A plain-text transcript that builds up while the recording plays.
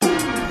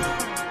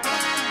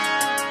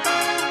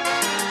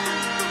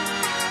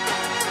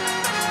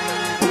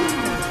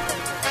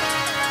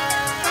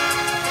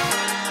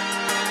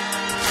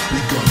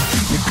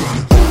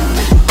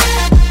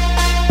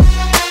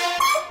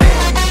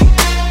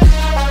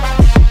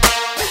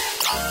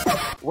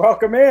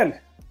Welcome in.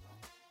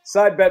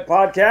 Side Bet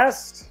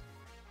Podcast.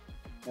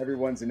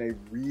 Everyone's in a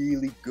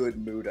really good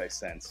mood, I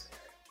sense,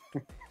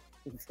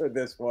 for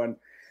this one.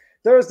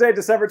 Thursday,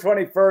 December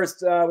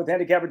 21st, with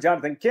handicapper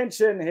Jonathan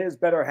Kinchin, his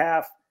better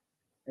half,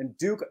 and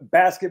Duke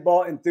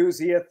basketball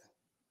enthusiast,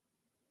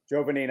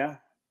 Joe Vanina.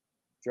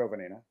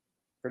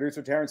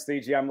 Producer Terrence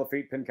Thigi, I'm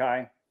Lafitte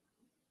Pinkai.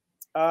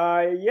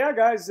 Yeah,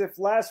 guys, if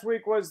last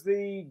week was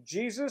the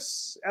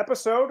Jesus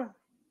episode,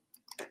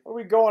 what are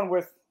we going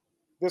with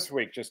this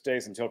week, just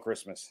days until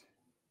Christmas?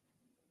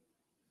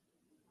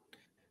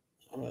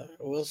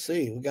 We'll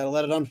see. We got to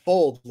let it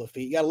unfold,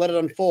 Lafitte. You got to let it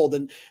unfold.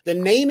 And the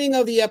naming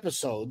of the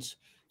episodes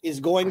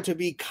is going to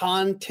be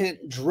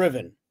content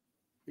driven.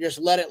 Just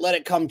let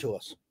it come to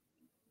us.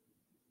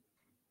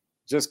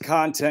 Just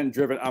content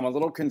driven. I'm a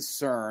little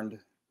concerned.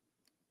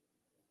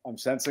 I'm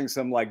sensing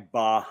some like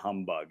bah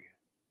humbug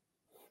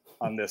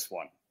on this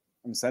one.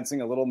 I'm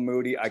sensing a little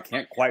moody. I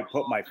can't quite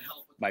put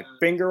my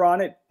finger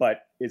on it,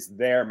 but it's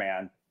there,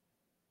 man.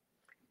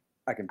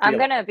 I'm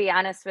going to be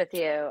honest with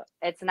you.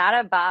 It's not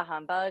a bah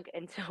humbug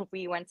until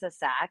we went to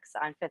Saks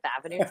on Fifth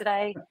Avenue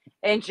today.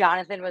 And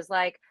Jonathan was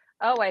like,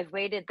 oh, I've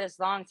waited this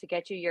long to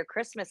get you your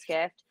Christmas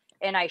gift.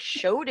 And I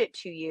showed it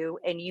to you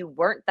and you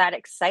weren't that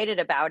excited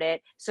about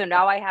it. So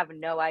now I have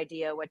no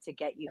idea what to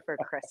get you for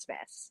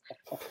Christmas.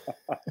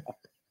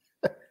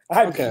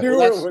 I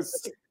knew it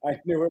was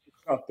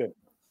something.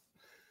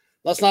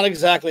 That's not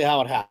exactly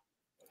how it happened.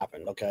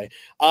 Okay.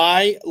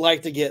 I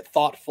like to get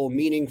thoughtful,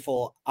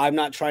 meaningful. I'm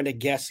not trying to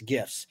guess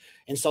gifts.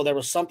 And so there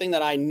was something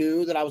that I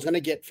knew that I was going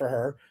to get for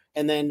her.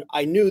 And then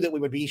I knew that we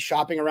would be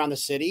shopping around the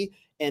city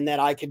and that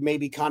I could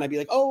maybe kind of be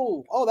like,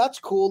 oh, that's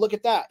cool. Look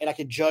at that. And I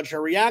could judge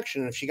her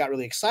reaction. And if she got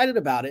really excited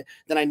about it,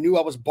 then I knew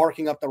I was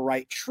barking up the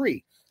right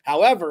tree.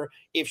 However,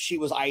 if she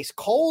was ice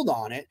cold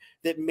on it,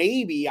 that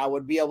maybe I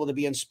would be able to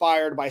be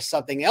inspired by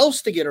something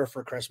else to get her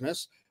for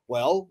Christmas.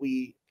 Well,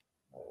 we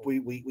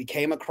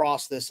came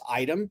across this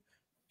item.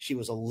 She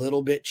was a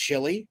little bit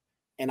chilly,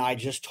 and I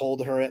just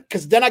told her it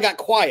because then I got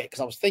quiet because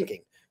I was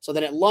thinking. So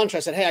then at lunch, I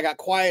said, hey, I got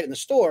quiet in the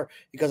store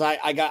because I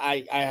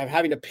am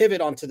having to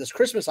pivot onto this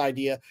Christmas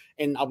idea,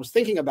 and I was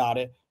thinking about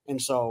it. And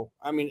so,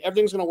 I mean,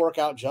 everything's going to work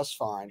out just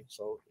fine.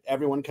 So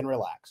everyone can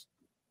relax.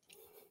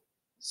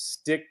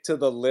 Stick to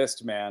the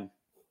list, man.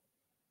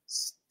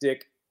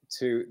 Stick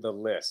to the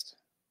list.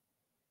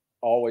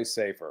 Always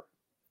safer.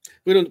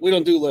 We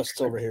don't do lists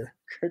over here.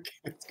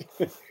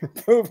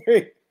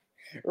 Moving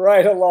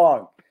right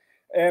along.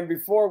 And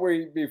before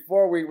we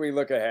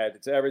look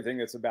ahead to everything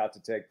that's about to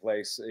take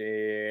place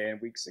in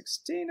week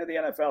 16 of the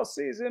NFL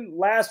season,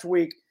 last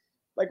week,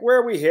 like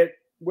where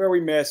we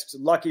missed,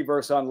 lucky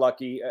versus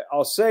unlucky.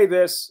 I'll say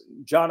this,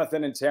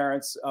 Jonathan and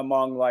Terrence,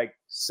 among like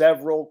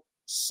several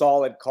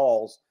solid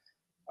calls,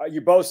 you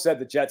both said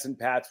the Jets and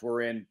Pats were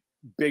in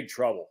big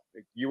trouble.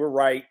 You were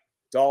right.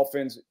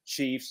 Dolphins,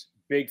 Chiefs,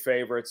 big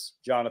favorites.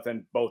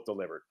 Jonathan, both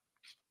delivered.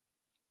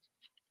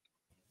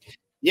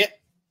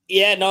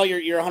 Yeah, no,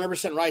 you're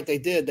 100% right. They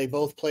did. They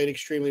both played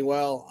extremely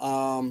well.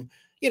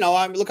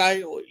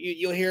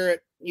 You'll hear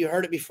it. You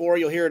heard it before.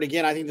 You'll hear it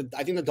again. I think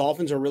the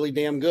Dolphins are really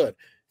damn good.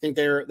 I think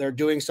they're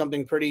doing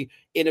something pretty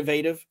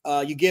innovative.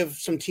 You give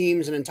some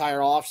teams an entire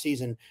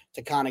offseason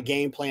to kind of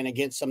game plan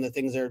against some of the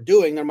things they're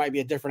doing. There might be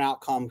a different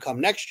outcome come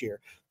next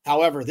year.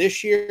 However,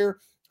 this year,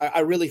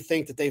 I really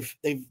think that they've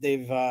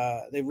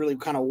really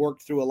kind of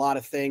worked through a lot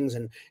of things,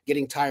 and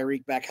getting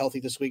Tyreek back healthy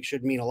this week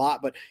should mean a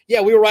lot. But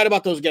yeah, we were right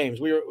about those games.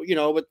 We were,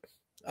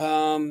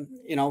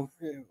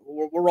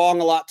 we're wrong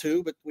a lot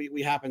too, but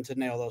we happened to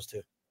nail those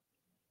two.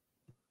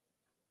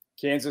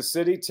 Kansas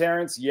City,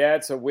 Terrence. Yeah,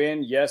 it's a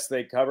win. Yes,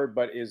 they covered,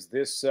 but is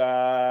this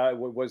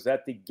was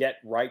that the get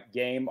right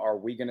game? Are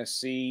we going to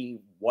see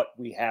what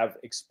we have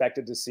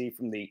expected to see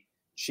from the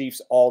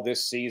Chiefs all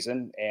this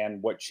season,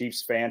 and what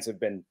Chiefs fans have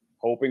been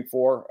hoping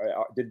for?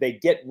 Did they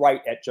get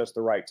right at just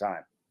the right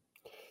time?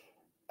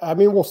 I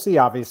mean, we'll see,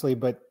 obviously,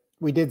 but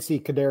we did see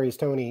Kadarius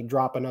Toney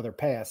drop another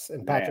pass,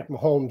 and Patrick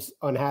Mahomes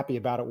unhappy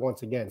about it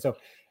once again. So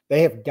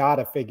they have got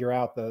to figure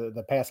out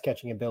the pass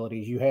catching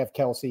abilities. You have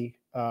Kelsey.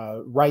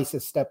 Rice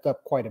has stepped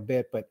up quite a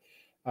bit, but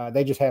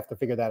they just have to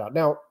figure that out.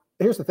 Now,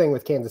 here's the thing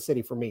with Kansas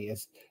City for me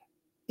is,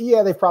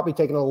 yeah, they've probably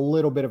taken a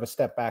little bit of a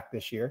step back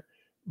this year,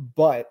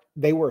 but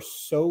they were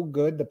so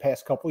good the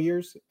past couple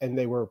years, and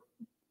they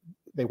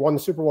won the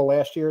Super Bowl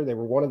last year. They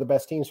were one of the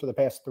best teams for the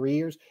past 3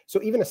 years. So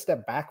even a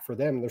step back for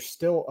them, they're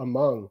still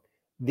among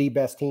the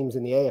best teams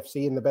in the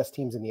AFC and the best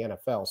teams in the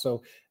NFL.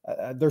 So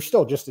they're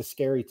still just as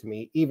scary to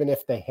me, even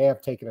if they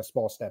have taken a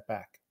small step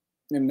back.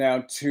 And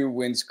now 2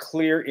 wins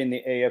clear in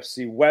the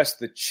AFC West.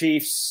 The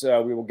Chiefs,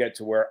 we will get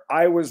to where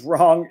I was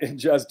wrong in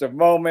just a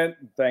moment.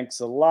 Thanks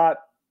a lot.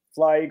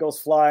 Fly,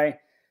 Eagles, fly.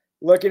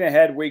 Looking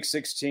ahead, week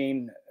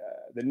 16,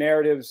 the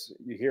narratives,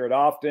 you hear it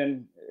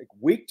often,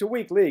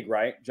 week-to-week league,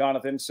 right,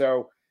 Jonathan?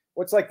 So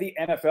what's like the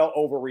NFL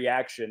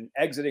overreaction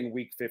exiting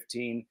week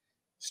 15,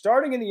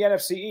 starting in the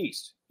NFC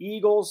East?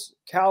 Eagles,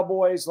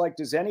 Cowboys, like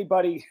does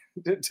anybody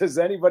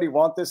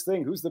want this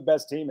thing? Who's the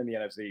best team in the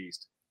NFC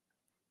East?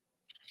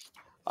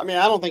 I mean,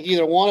 I don't think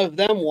either one of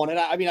them want it.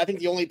 I mean, I think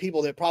the only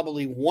people that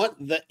probably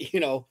want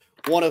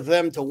one of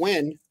them to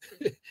win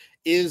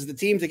is the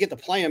teams that get to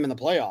play them in the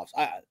playoffs.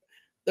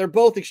 They're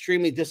both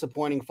extremely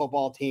disappointing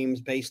football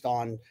teams based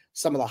on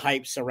some of the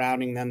hype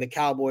surrounding them. The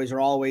Cowboys are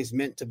always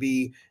meant to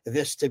be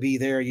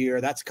their year.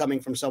 That's coming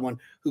from someone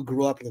who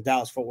grew up in the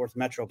Dallas-Fort Worth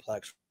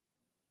Metroplex.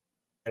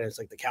 And it's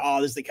like this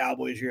is the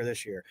Cowboys' year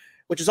this year,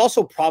 which is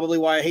also probably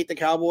why I hate the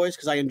Cowboys,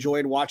 because I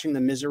enjoyed watching the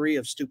misery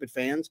of stupid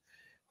fans.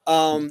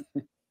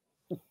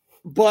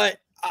 But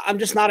I'm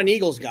just not an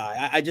Eagles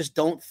guy. I just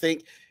don't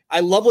think –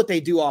 I love what they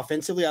do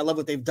offensively. I love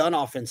what they've done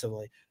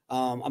offensively.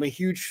 I'm a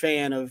huge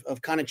fan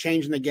of kind of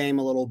changing the game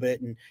a little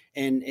bit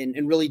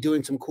and really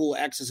doing some cool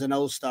X's and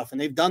O's stuff. And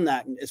they've done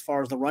that as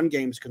far as the run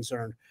game is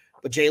concerned.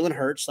 But Jalen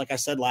Hurts, like I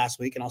said last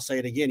week, and I'll say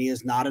it again, he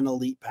is not an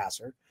elite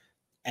passer.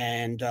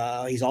 And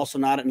he's also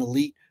not an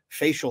elite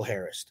facial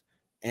hairist.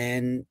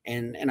 And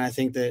I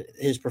think that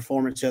his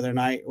performance the other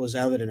night was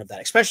evident of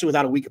that, especially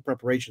without a week of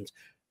preparations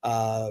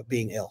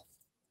being ill.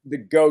 The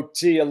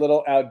goatee a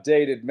little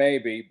outdated,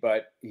 maybe,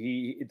 but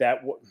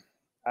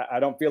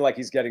I don't feel like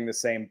he's getting the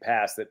same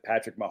pass that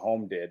Patrick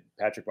Mahomes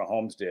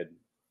did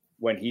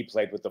when he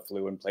played with the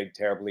flu and played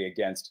terribly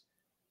against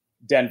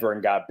Denver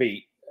and got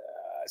beat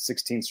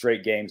 16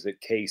 straight games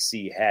that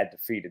KC had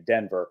defeated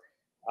Denver.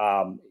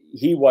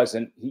 He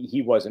wasn't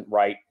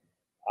right.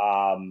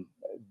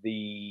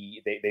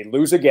 They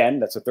lose again.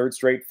 That's a third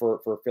straight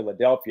for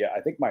Philadelphia. I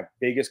think my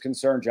biggest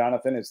concern,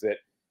 Jonathan, is that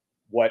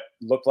what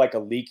looked like a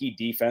leaky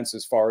defense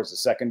as far as the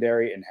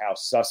secondary and how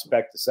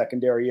suspect the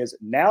secondary is.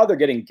 Now they're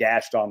getting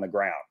gashed on the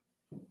ground.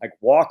 Like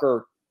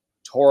Walker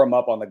tore him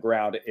up on the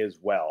ground as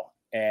well.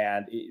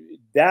 And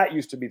that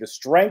used to be the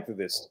strength of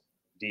this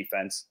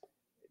defense.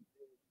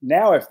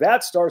 Now, if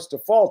that starts to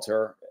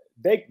falter,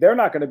 they're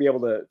not going to be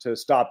able to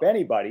stop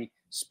anybody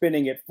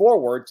spinning it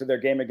forward to their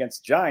game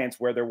against Giants,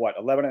 where they're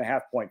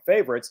 11.5-point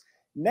favorites.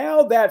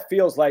 Now that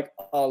feels like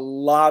a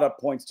lot of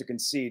points to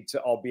concede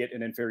to, albeit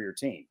an inferior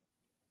team.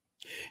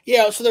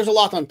 Yeah, so there's a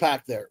lot to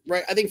unpack there,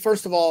 right? I think,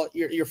 first of all,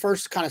 your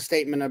first kind of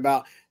statement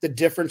about the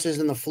differences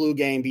in the flu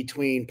game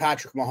between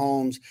Patrick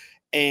Mahomes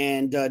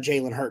and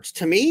Jalen Hurts.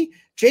 To me,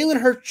 Jalen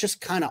Hurts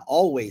just kind of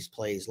always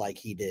plays like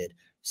he did.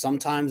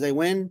 Sometimes they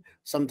win,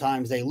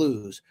 sometimes they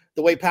lose.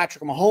 The way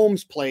Patrick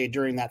Mahomes played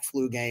during that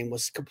flu game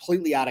was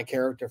completely out of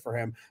character for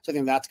him. So I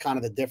think that's kind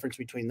of the difference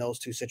between those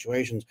two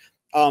situations.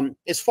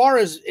 As far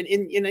as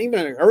in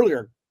even an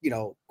earlier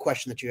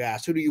question that you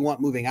asked, who do you want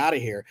moving out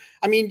of here?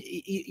 I mean,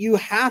 you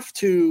have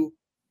to,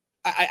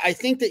 I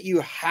think that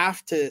you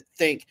have to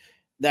think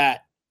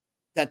that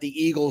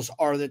the Eagles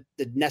are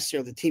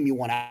necessarily the team you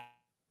want out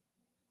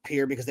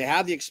here, because they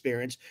have the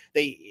experience.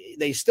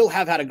 They still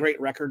have had a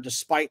great record,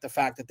 despite the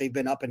fact that they've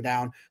been up and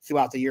down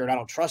throughout the year, and I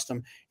don't trust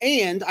them.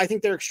 And I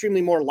think they're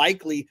extremely more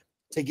likely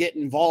to get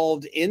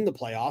involved in the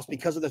playoffs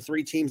because of the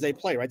three teams they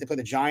play, right? They play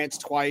the Giants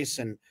twice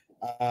and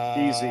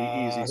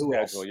easy schedule.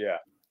 Else? Yeah.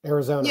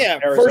 Arizona. Yeah.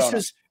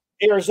 Versus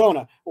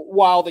Arizona,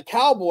 while the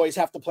Cowboys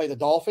have to play the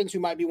Dolphins, who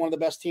might be one of the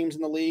best teams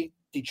in the league,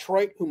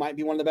 Detroit, who might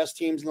be one of the best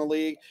teams in the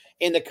league,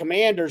 and the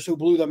Commanders, who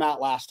blew them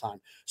out last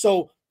time.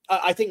 So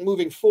I think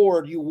moving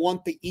forward, you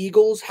want the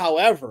Eagles.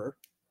 However,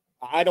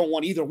 I don't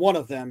want either one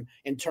of them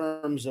in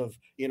terms of,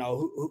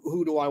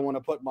 who do I want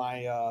to put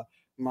my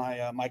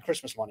my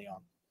Christmas money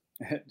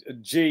on?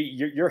 Gee,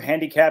 you're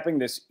handicapping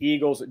this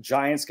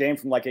Eagles-Giants game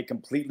from like a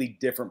completely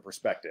different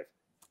perspective.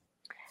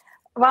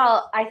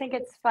 Well, I think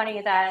it's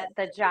funny that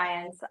the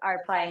Giants are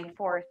playing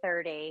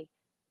 4:30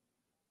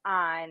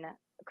 on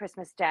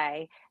Christmas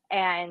Day.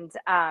 And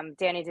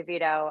Danny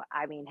DeVito,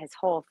 I mean, his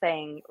whole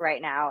thing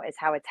right now is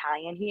how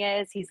Italian he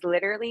is. He's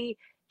literally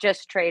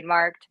just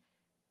trademarked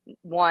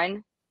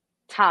 1,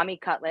 Tommy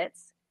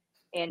Cutlets,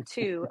 and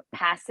 2,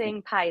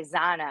 passing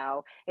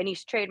Paisano. And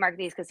he's trademarked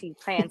these because he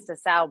plans to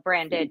sell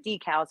branded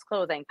decals,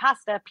 clothing,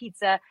 pasta,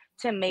 pizza,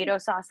 tomato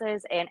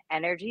sauces, and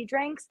energy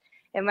drinks.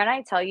 And when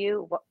I tell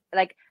you,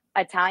 like,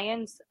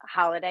 Italians'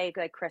 holiday,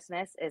 like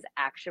Christmas, is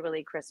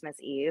actually Christmas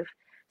Eve.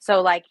 So,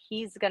 like,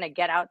 he's going to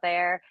get out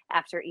there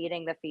after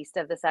eating the Feast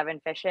of the Seven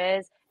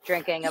Fishes,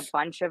 drinking a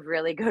bunch of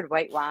really good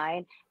white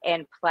wine,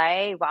 and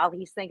play while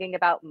he's thinking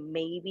about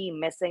maybe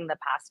missing the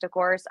pasta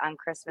course on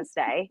Christmas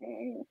Day.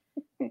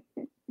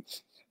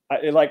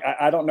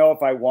 I don't know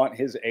if I want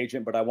his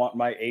agent, but I want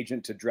my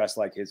agent to dress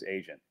like his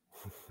agent.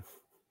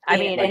 I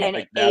mean,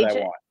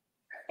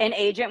 an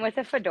agent with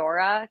a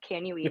fedora,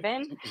 can you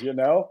even?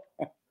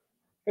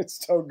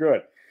 It's so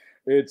good.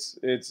 It's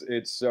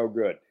so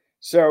good.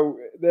 So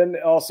then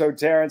also,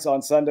 Terrence,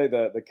 on Sunday,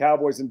 the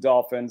Cowboys and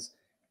Dolphins,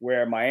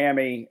 where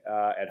Miami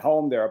at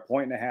home, they're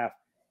 1.5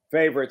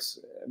 favorites.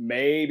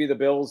 Maybe the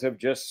Bills have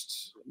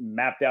just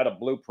mapped out a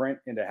blueprint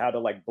into how to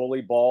like bully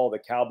ball the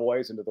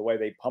Cowboys into the way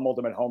they pummeled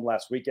them at home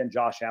last weekend.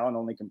 Josh Allen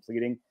only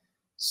completing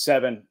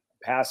 7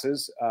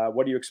 passes.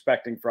 What are you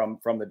expecting from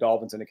the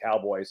Dolphins and the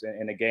Cowboys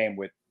in a game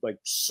with like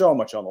so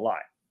much on the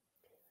line?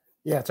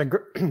 Yeah,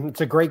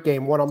 it's a great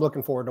game. One I'm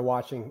looking forward to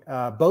watching.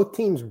 Both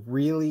teams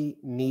really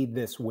need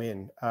this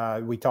win.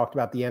 We talked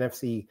about the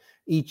NFC.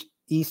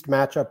 East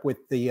matchup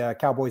with the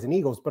Cowboys and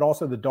Eagles, but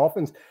also the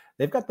Dolphins.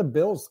 They've got the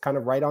Bills kind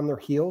of right on their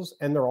heels,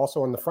 and they're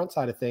also on the front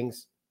side of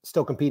things,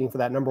 still competing for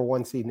that number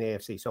 1 seed in the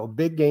AFC. So a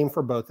big game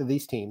for both of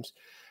these teams.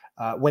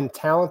 When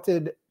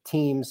talented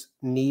teams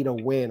need a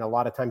win, a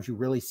lot of times you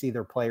really see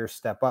their players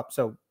step up.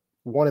 So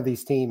one of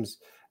these teams,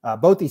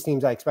 both these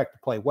teams I expect to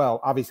play well.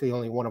 Obviously,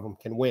 only one of them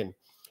can win.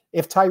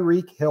 If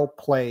Tyreek Hill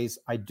plays,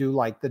 I do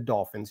like the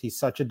Dolphins. He's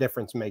such a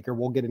difference maker.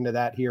 We'll get into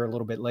that here a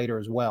little bit later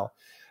as well.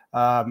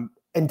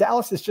 And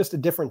Dallas is just a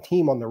different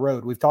team on the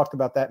road. We've talked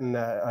about that in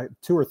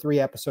 2 or 3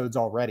 episodes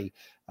already,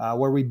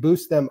 where we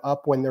boost them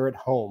up when they're at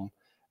home.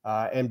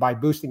 And by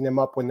boosting them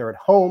up when they're at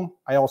home,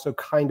 I also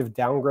kind of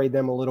downgrade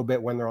them a little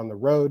bit when they're on the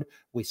road.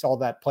 We saw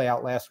that play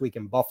out last week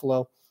in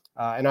Buffalo,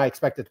 and I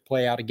expect it to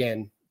play out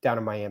again down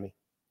in Miami.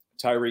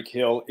 Tyreek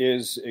Hill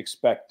is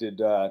expected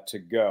to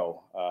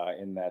go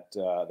in that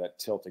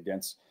tilt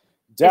against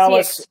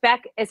Dallas.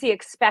 Is he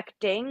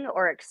expecting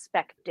or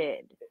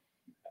expected?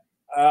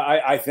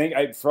 I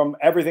think from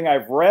everything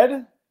I've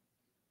read,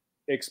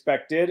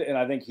 expected, and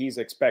I think he's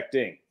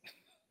expecting.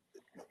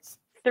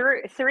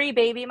 3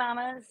 baby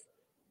mamas,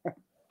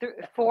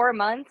 4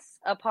 months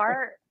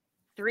apart,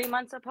 3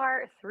 months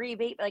apart, 3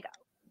 baby. Like,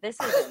 this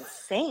is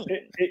insane.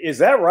 Is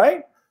that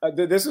right?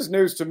 This is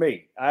news to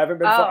me. I haven't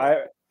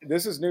been.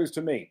 This is news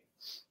to me.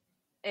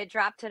 It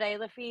dropped today,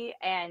 Laffy,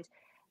 and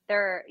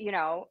there,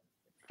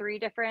 3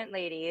 different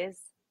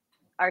ladies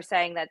are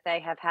saying that they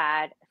have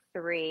had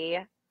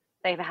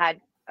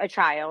a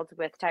child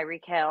with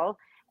Tyreek Hill,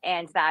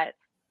 and that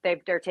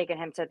they're taking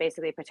him to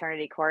basically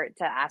paternity court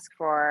to ask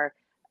for,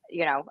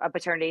 a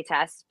paternity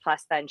test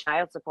plus then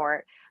child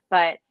support.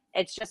 But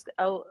it's just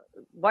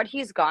what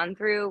he's gone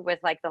through with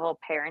like the whole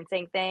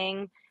parenting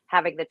thing,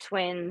 having the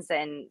twins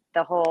and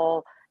the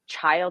whole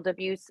child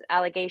abuse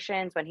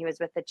allegations when he was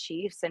with the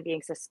Chiefs and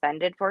being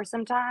suspended for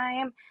some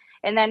time.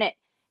 And then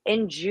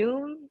in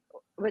June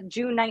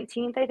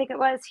 19th, I think it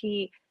was,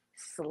 he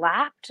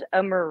slapped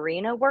a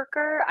marina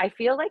worker. I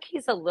feel like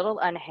he's a little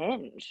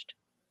unhinged.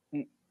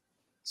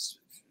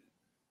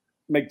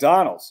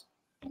 McDonald's.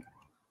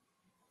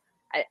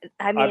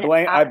 I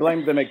mean, I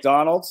blame the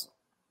McDonald's,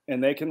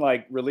 and they can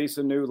release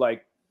a new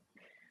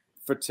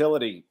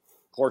fertility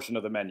portion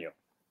of the menu.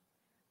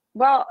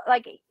 Well,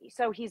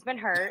 so he's been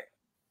hurt.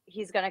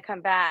 He's going to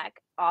come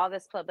back. All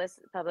this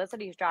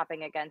publicity is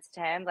dropping against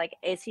him.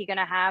 Is he going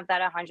to have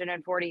that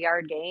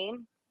 140-yard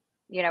game?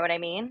 You know what I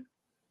mean?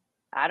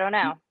 I don't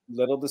know.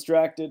 Little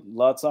distracted.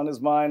 Lots on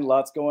his mind.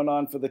 Lots going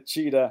on for the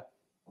cheetah.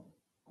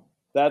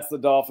 That's the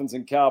Dolphins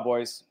and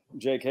Cowboys.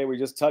 JK, we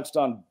just touched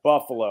on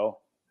Buffalo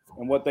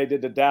and what they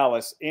did to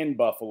Dallas in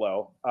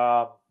Buffalo.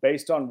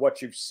 Based on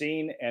what you've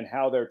seen and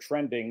how they're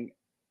trending,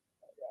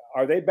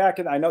 are they back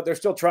in? I know they're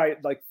still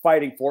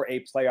fighting for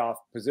a playoff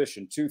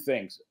position. 2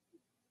 things.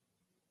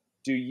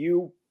 Do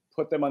you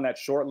put them on that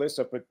short list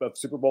of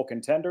Super Bowl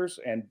contenders?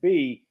 And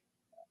B,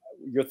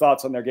 your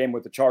thoughts on their game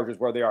with the Chargers,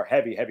 where they are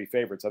heavy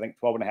favorites. I think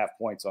 12.5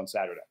 points on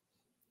Saturday.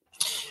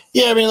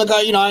 Yeah, I mean, look,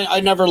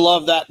 I never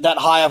loved that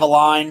high of a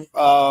line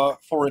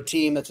for a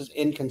team that's as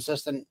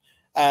inconsistent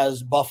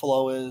as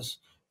Buffalo is.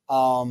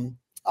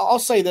 I'll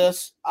say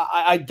this: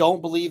 I don't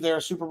believe they're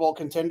a Super Bowl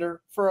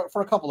contender for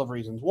a couple of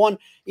reasons. One,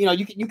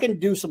 you can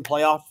do some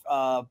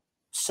playoff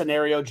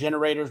scenario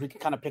generators. We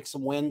can kind of pick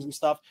some wins and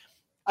stuff.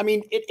 I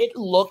mean, it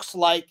looks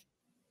like,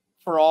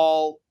 for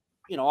all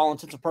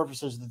intents and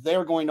purposes, that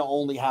they're going to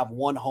only have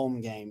one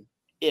home game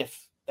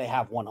if they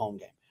have one home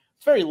game.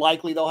 It's very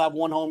likely they'll have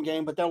one home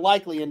game, but they'll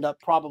likely end up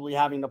probably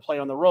having to play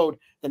on the road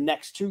the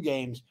next 2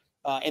 games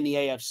in the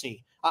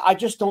AFC. I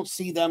just don't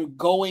see them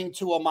going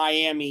to a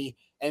Miami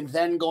and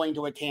then going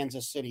to a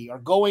Kansas City, or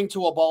going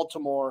to a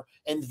Baltimore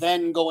and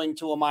then going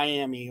to a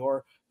Miami,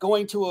 or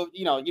going to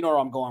you know where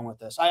I'm going with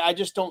this. I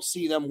just don't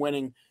see them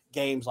winning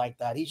games like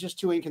that. He's just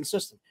too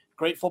inconsistent.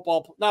 Great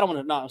football.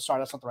 Sorry,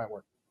 that's not the right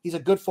word. He's a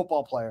good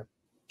football player,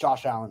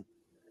 Josh Allen,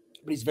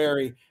 but he's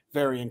very,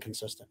 very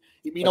inconsistent.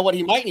 You know what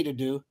he might need to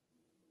do?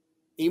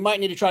 He might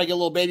need to try to get a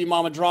little baby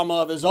mama drama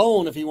of his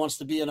own if he wants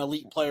to be an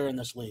elite player in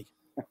this league.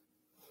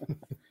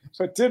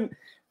 So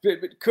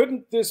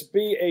couldn't this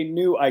be a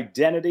new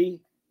identity?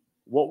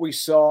 What we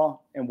saw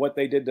and what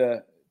they did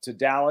to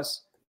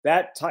Dallas,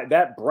 that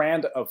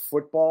brand of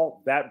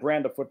football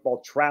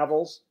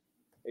travels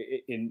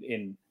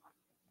in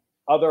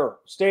other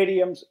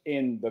stadiums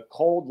in the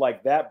cold.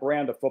 That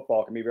brand of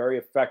football can be very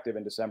effective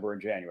in December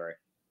and January.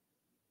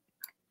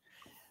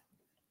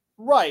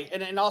 Right.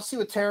 And I'll see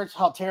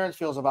how Terrence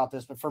feels about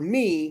this. But for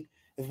me,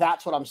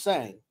 that's what I'm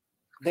saying.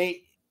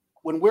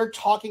 When we're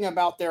talking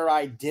about their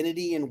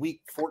identity in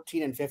week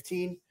 14 and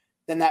 15,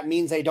 then that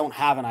means they don't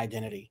have an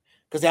identity,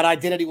 because that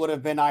identity would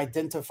have been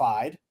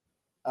identified.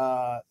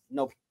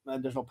 No,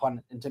 there's no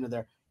pun intended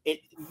there.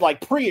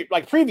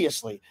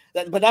 Previously.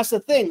 But that's the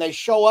thing. They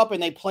show up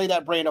and they play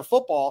that brand of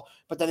football,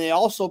 but then they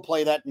also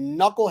play that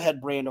knucklehead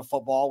brand of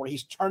football where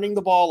he's turning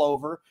the ball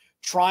over,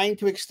 trying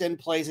to extend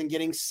plays and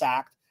getting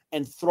sacked,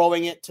 and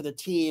throwing it to the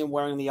team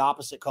wearing the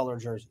opposite color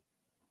jersey.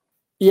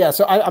 Yeah,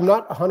 so I'm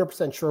not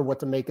 100% sure what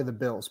to make of the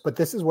Bills, but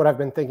this is what I've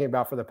been thinking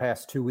about for the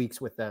past 2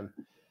 weeks with them.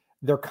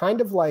 they're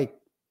kind of like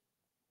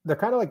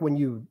when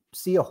you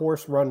see a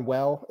horse run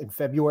well in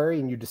February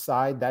and you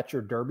decide that's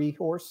your Derby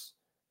horse,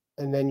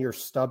 and then you're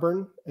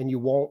stubborn and you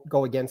won't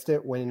go against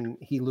it when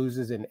he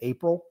loses in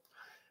April.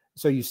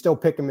 So you still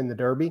pick him in the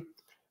Derby.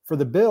 For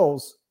the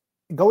Bills,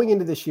 going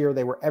into this year,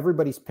 they were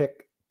everybody's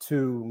pick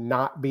to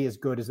not be as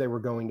good as they were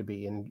going to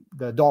be. And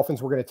the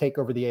Dolphins were going to take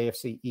over the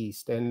AFC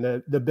East, and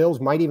the Bills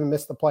might even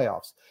miss the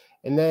playoffs.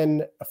 And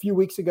then a few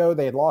weeks ago,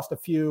 they had lost a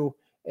few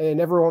and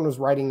everyone was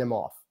writing them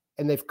off,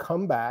 and they've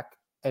come back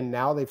and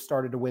now they've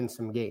started to win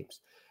some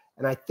games.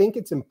 And I think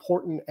it's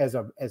important as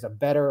a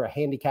bettor, a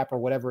handicapper,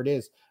 whatever it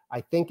is,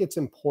 I think it's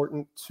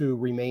important to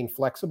remain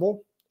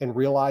flexible and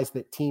realize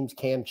that teams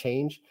can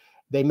change.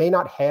 They may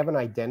not have an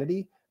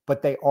identity,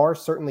 but they are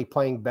certainly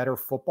playing better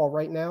football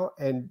right now.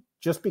 And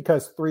just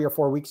because 3 or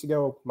 4 weeks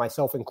ago,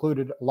 myself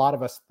included, a lot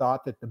of us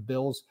thought that the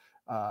Bills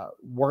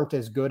weren't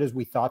as good as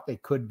we thought they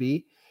could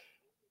be.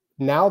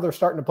 Now they're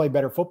starting to play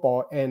better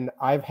football, and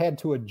I've had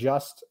to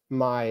adjust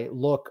my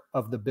look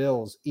of the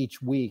Bills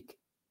each week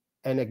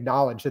and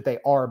acknowledge that they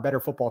are a better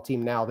football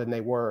team now than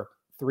they were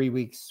 3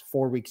 weeks,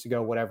 4 weeks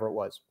ago, whatever it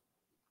was.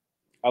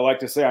 I like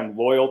to say I'm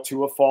loyal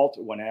to a fault,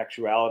 when in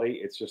actuality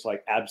it's just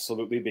like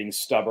absolutely being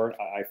stubborn.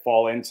 I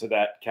fall into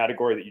that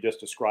category that you just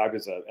described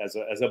as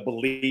a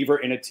believer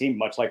in a team,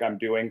 much like I'm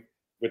doing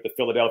with the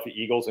Philadelphia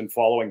Eagles and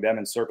following them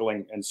and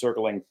circling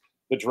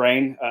the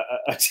drain.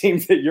 A team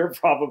that you're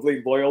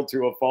probably loyal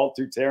to a fault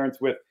to, Terrence,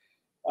 with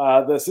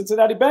the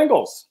Cincinnati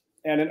Bengals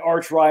and an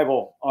arch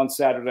rival on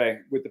Saturday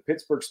with the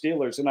Pittsburgh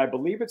Steelers. And I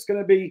believe it's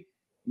going to be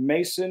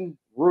Mason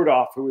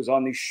Rudolph, who is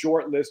on the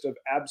short list of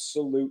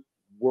absolute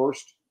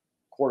worst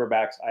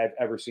quarterbacks I have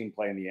ever seen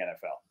play in the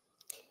NFL.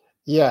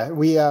 Yeah,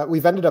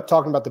 we've ended up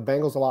talking about the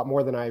Bengals a lot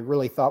more than I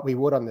really thought we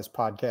would on this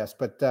podcast,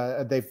 but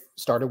they've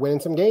started winning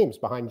some games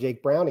behind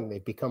Jake Browning.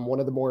 They've become one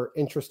of the more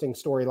interesting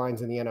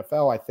storylines in the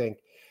NFL, I think.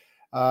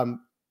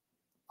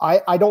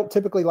 I don't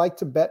typically like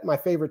to bet my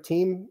favorite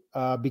team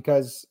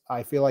because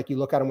I feel like you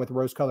look at them with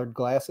rose-colored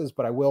glasses,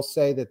 but I will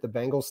say that the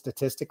Bengals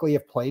statistically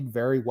have played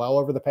very well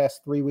over the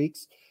past 3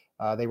 weeks.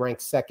 They rank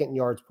second in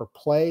yards per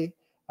play.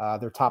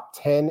 They're top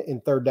 10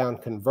 in third down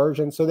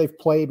conversion. So they've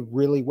played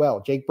really well.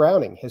 Jake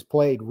Browning has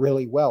played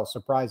really well,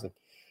 surprising.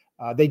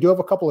 They do have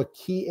a couple of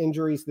key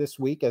injuries this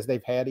week, as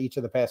they've had each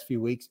of the past few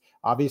weeks.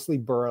 Obviously,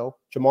 Burrow.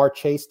 Jamar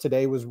Chase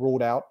today was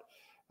ruled out.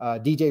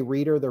 DJ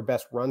Reader, their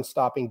best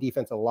run-stopping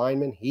defensive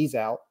lineman, he's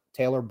out.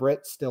 Taylor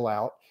Britt still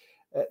out.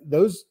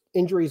 Those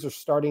injuries are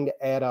starting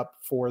to add up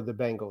for the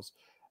Bengals.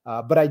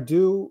 But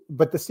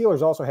the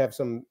Steelers also have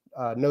some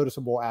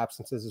noticeable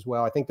absences as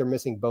well. I think they're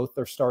missing both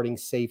their starting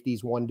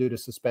safeties, one due to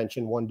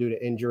suspension, one due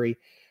to injury.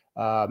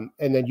 And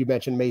then you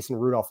mentioned Mason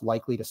Rudolph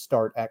likely to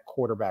start at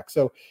quarterback.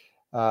 So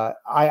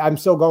I'm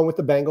still going with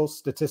the Bengals.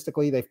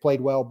 Statistically, they've played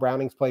well.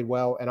 Browning's played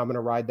well, and I'm going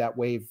to ride that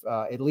wave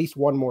at least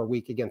one more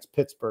week against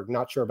Pittsburgh.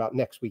 Not sure about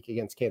next week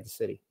against Kansas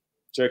City.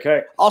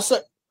 JK. I'll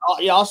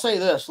say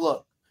this.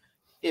 Look,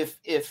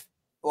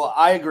 well,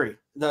 I agree.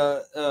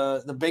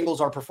 The Bengals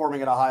are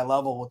performing at a high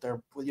level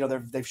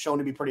with they've shown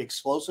to be pretty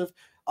explosive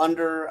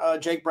under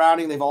Jake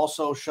Browning. They've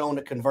also shown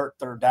to convert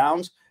third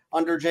downs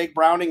under Jake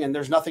Browning, and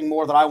there's nothing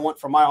more that I want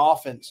from my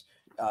offense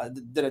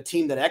than a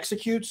team that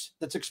executes,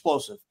 that's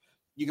explosive.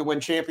 You can win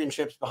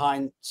championships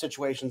behind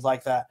situations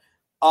like that.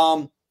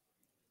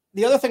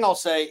 The other thing I'll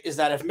say is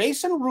that if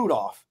Mason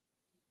Rudolph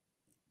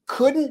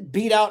couldn't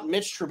beat out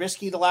Mitch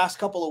Trubisky the last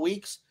couple of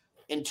weeks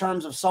in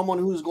terms of someone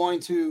who's going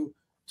to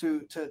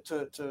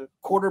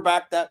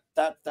quarterback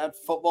that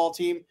football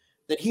team,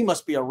 that he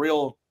must be a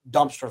real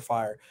dumpster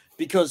fire,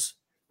 because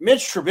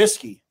Mitch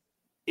Trubisky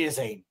is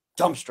a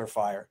dumpster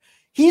fire.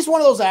 He's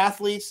one of those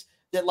athletes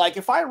that, like,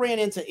 if I ran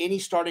into any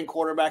starting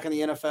quarterback in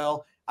the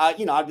NFL, I'd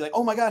be like,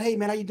 oh my God, hey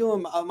man, how you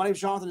doing? My name's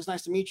Jonathan. It's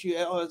nice to meet you.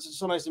 Oh, it's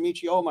so nice to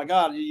meet you. Oh my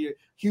God, you're a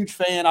huge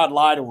fan. I'd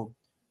lie to him.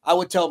 I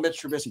would tell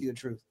Mitch Trubisky the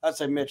truth. I'd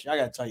say, Mitch, I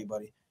got to tell you,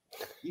 buddy,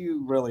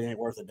 you really ain't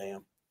worth a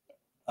damn.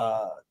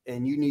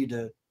 And you need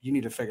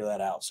to figure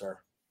that out, sir.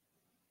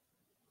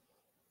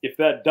 If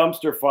that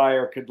dumpster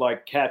fire could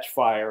like catch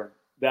fire,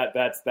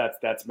 that's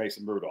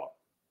Mason Rudolph.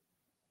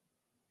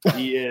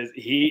 He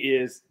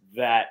is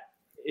that.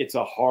 It's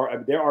a hard. I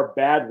mean, there are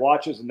bad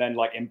watches, and then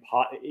like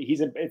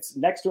it's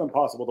next to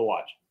impossible to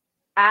watch.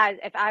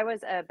 If I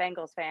was a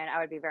Bengals fan, I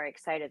would be very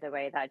excited the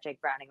way that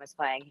Jake Browning was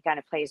playing. He kind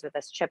of plays with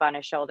this chip on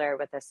his shoulder,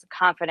 with this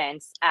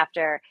confidence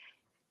after,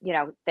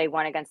 they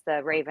won against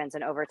the Ravens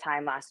in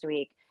overtime last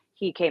week.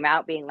 He came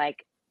out being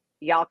like,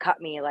 y'all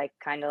cut me, like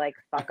kind of like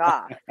fuck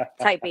off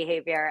type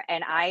behavior.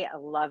 And I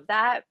love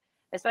that,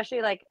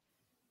 especially like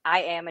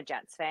I am a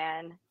Jets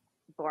fan,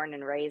 born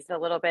and raised a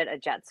little bit a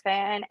Jets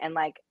fan. And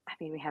like, I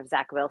mean, we have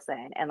Zach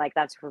Wilson, and like,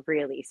 that's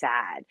really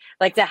sad.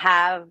 Like to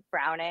have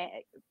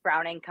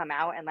Browning come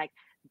out and like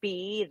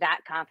be that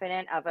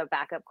confident of a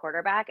backup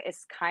quarterback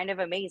is kind of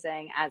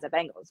amazing as a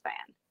Bengals fan.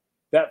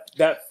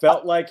 That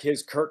felt like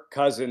his Kirk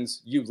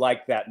Cousins. You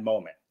like that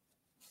moment,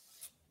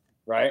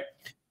 right?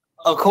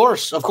 Of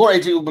course. I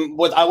do.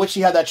 I wish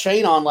he had that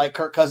chain on like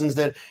Kirk Cousins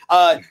did.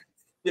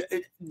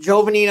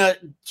 Jovanina,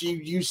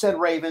 you said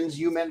Ravens.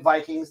 You meant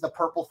Vikings. The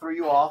purple threw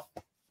you off.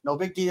 No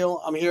big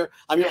deal. I'm here.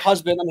 I'm your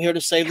husband. I'm here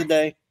to save the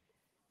day.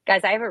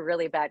 Guys, I have a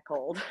really bad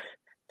cold.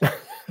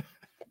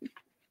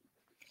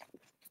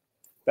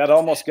 That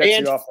almost gets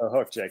you off the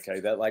hook,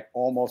 JK. That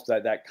almost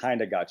that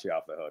kind of got you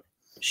off the hook.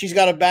 She's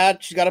got a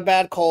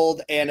bad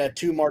cold and a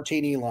 2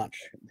 martini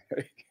lunch.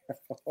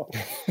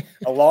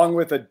 Along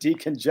with a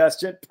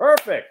decongestant.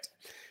 Perfect.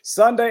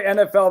 Sunday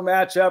NFL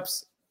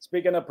matchups.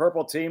 Speaking of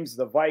purple teams,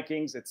 the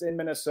Vikings, it's in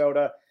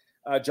Minnesota.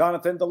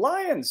 Jonathan, the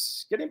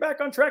Lions getting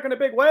back on track in a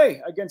big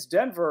way against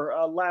Denver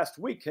last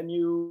week.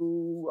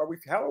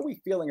 How are we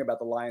feeling about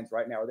the Lions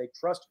right now? Are they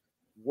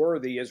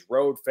trustworthy as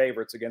road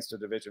favorites against a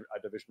division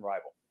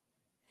rival?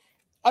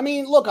 I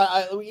mean, look,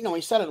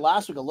 we said it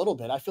last week a little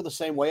bit. I feel the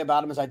same way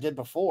about them as I did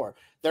before.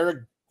 They're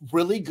a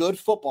really good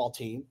football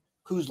team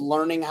who's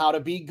learning how to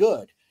be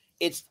good.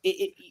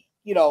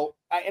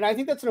 And I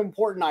think that's an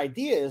important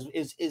idea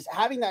is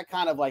having that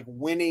kind of like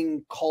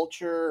winning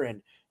culture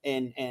and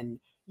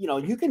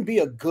you can be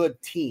a good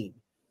team,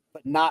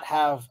 but not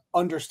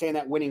understand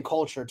that winning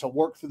culture to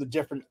work through the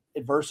different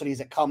adversities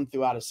that come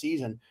throughout a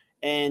season.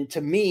 And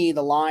to me,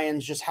 the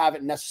Lions just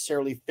haven't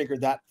necessarily figured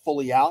that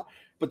fully out,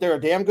 but they're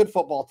a damn good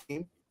football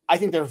team. I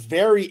think they're a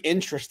very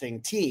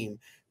interesting team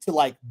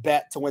to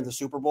bet to win the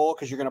Super Bowl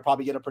because you're going to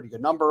probably get a pretty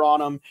good number on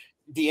them.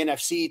 The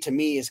NFC to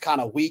me is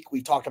kind of weak.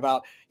 We talked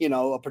about,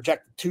 a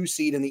projected 2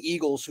 seed in the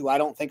Eagles, who I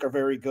don't think are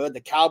very good.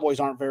 The Cowboys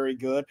aren't very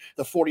good.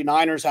 The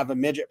 49ers have a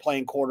midget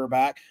playing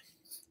quarterback.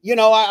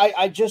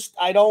 I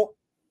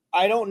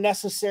don't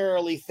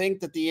necessarily think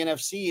that the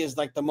NFC is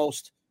like the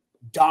most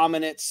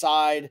dominant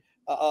side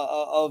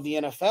of the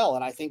NFL.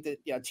 And I think that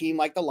a team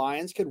like the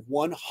Lions could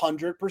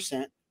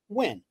 100%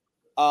 win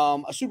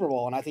a Super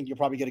Bowl. And I think you'll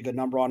probably get a good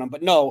number on them,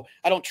 but no,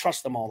 I don't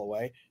trust them all the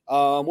way.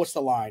 What's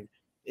the line?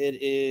 It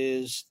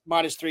is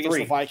 -3 against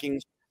the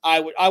Vikings.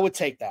 I would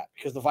take that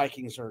because the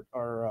Vikings are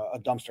a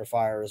dumpster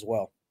fire as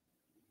well.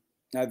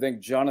 I think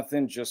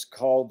Jonathan just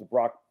called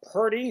Brock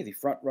Purdy, the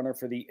front runner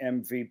for the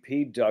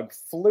MVP. Doug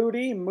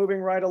Flutie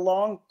moving right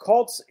along.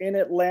 Colts in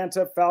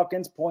Atlanta.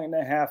 Falcons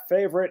 1.5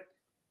 favorite.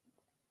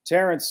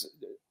 Terrence,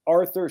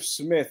 Arthur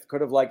Smith could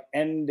have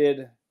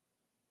ended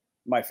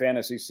my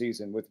fantasy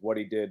season with what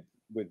he did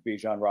with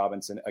Bijan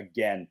Robinson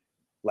again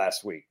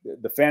last week.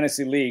 The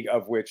fantasy league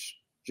of which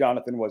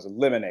Jonathan was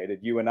eliminated.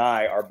 You and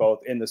I are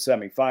both in the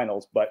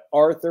semifinals, but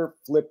Arthur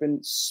flippin'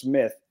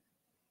 Smith,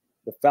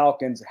 the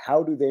Falcons,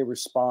 how do they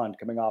respond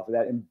coming off of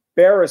that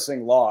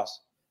embarrassing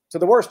loss to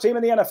the worst team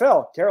in the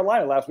NFL,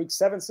 Carolina, last week,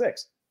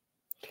 7-6?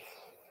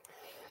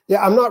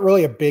 Yeah, I'm not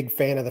really a big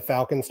fan of the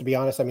Falcons, to be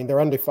honest. I mean, they're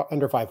under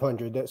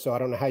 500, so I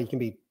don't know how you can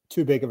be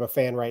too big of a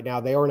fan right now.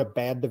 They are in a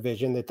bad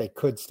division that they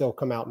could still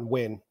come out and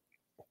win.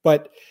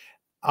 But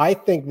I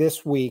think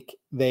this week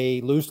they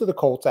lose to the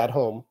Colts at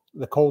home.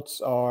 The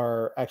Colts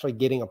are actually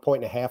getting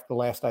 1.5 the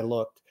last I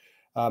looked.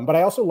 But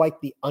I also like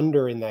the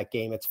under in that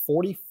game. It's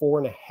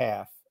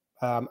 44.5.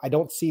 I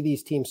don't see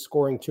these teams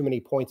scoring too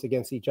many points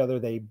against each other.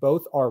 They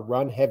both are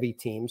run-heavy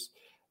teams.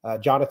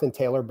 Jonathan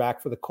Taylor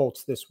back for the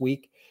Colts this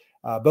week.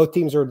 Both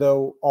teams are,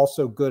 though,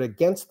 also good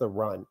against the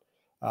run.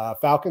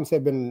 Falcons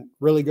have been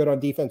really good on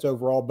defense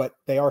overall, but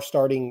they are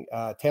starting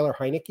Taylor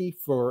Heineke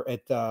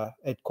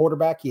at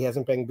quarterback. He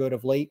hasn't been good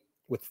of late,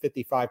 with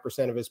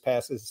 55% of his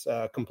passes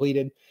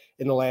completed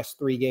in the last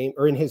 3 games,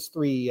 or in his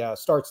 3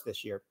 starts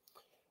this year.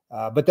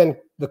 But then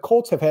the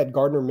Colts have had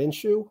Gardner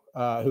Minshew,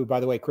 who, by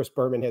the way, Chris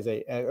Berman has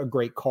a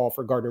great call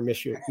for Gardner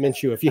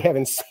Minshew if you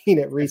haven't seen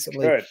it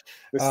recently.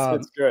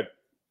 It's good.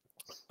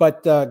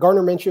 But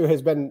Gardner Minshew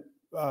has been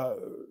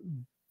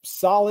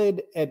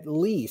solid at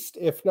least,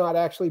 if not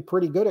actually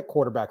pretty good at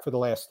quarterback for the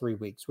last 3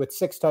 weeks with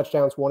 6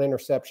 touchdowns, 1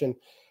 interception.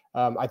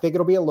 I think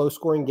it'll be a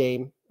low-scoring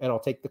game, and I'll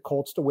take the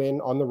Colts to win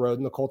on the road,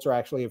 and the Colts are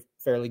actually a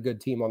fairly good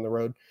team on the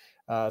road.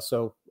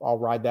 So I'll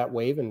ride that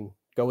wave and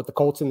go with the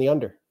Colts in the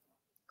under.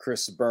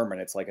 Chris Berman,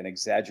 it's like an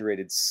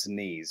exaggerated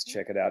sneeze.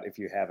 Check it out if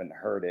you haven't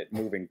heard it.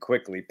 Moving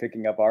quickly,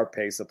 picking up our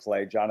pace of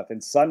play.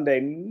 Jonathan, Sunday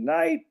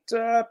night,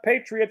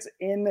 Patriots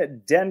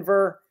in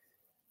Denver.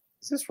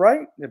 Is this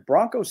right? The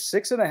Broncos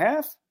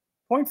 6.5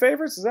 point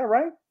favorites. Is that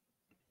right?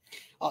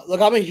 Look,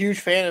 I'm a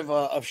huge fan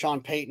of Sean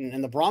Payton,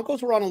 and the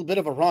Broncos were on a bit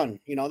of a run.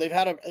 They've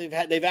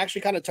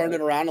actually kind of turned it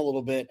around a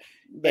little bit.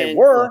 They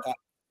were,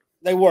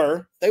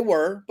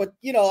 but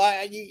you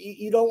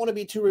don't want to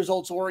be too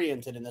results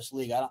oriented in this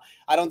league.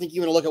 I don't think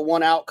you want to look at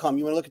one outcome.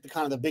 You want to look at the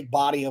kind of the big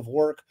body of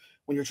work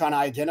when you're trying to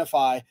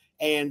identify.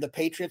 And the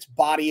Patriots'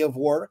 body of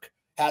work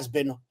has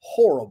been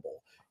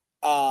horrible.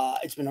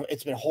 It's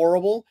been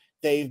horrible.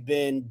 They've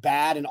been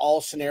bad in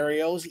all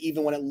scenarios,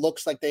 even when it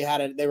looks like they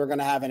were going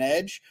to have an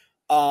edge.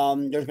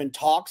 There's been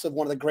talks of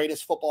one of the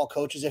greatest football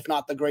coaches, if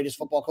not the greatest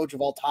football coach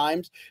of all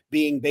times,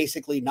 being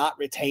basically not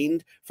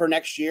retained for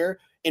next year.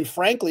 And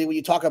frankly, when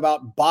you talk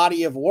about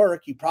body of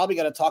work, you probably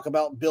got to talk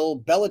about Bill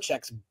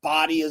Belichick's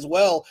body as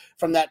well,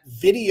 from that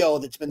video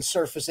that's been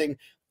surfacing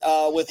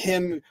with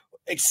him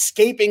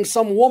escaping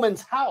some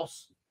woman's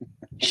house.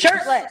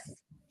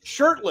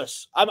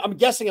 Shirtless. I'm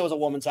guessing it was a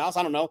woman's house.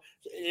 I don't know.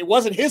 it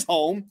wasn't his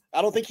home.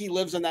 I don't think he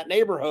lives in that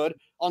neighborhood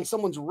on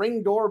someone's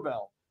Ring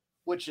doorbell,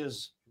 which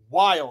is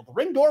wild. The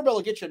Ring doorbell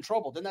will get you in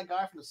trouble. Didn't that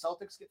guy from the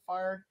Celtics get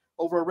fired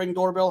over a Ring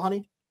doorbell,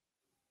 honey?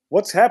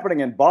 What's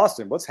happening in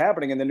Boston? What's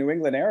happening in the New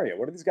England area?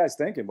 What are these guys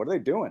thinking? What are they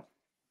doing?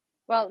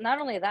 Well,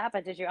 not only that,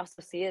 but did you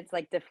also see it's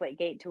like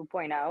Deflategate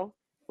 2.0,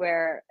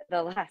 where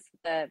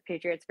the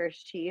Patriots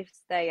versus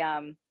Chiefs,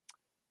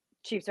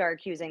 Chiefs are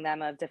accusing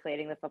them of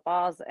deflating the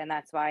footballs, and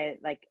that's why,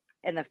 like,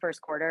 in the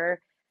first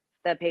quarter,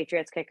 the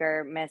Patriots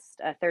kicker missed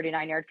a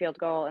 39-yard field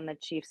goal, and the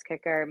Chiefs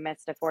kicker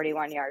missed a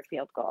 41-yard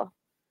field goal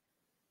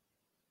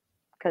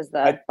because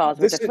the balls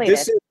were deflated.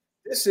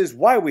 This is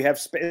why we have.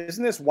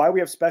 Isn't this why we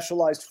have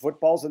specialized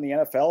footballs in the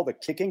NFL? The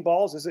kicking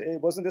balls.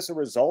 Wasn't this a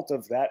result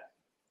of that,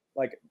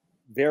 like,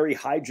 very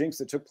hijinks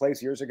that took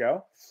place years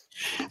ago?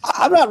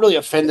 I'm not really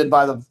offended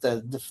by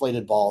the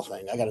deflated ball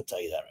thing. I got to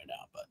tell you that right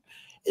now, but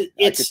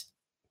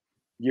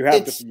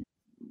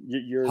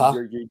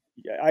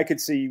I could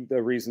see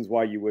the reasons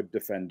why you would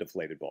defend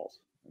deflated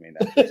balls. I mean,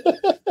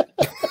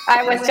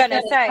 I was going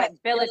to say,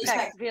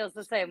 Belichick feels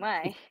the same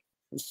way.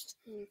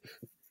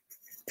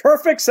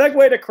 Perfect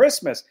segue to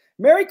Christmas.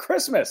 Merry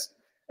Christmas,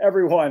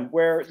 everyone,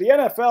 where the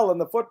NFL and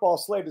the football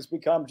slate has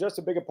become just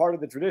as big a part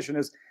of the tradition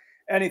as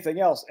anything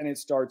else. And it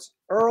starts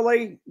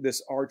early,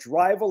 this arch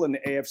rival in the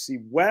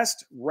AFC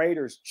West,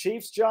 Raiders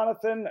Chiefs.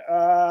 Jonathan,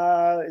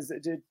 is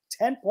it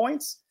 10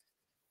 points?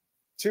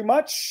 Too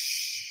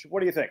much?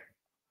 What do you think?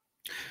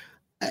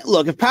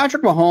 Look, if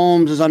Patrick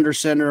Mahomes is under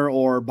center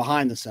or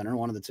behind the center,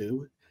 one of the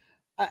two,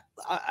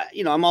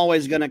 I'm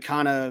always going to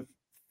kind of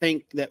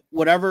think that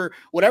whatever,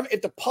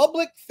 if the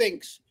public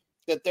thinks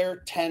that they're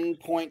 10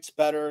 points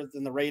better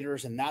than the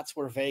Raiders, and that's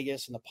where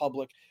Vegas and the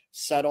public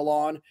settle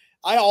on,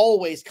 I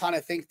always kind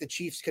of think the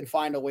Chiefs can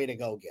find a way to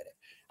go get it.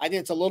 I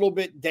think it's a little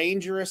bit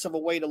dangerous of a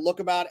way to look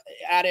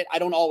at it. I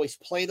don't always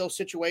play those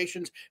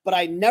situations, but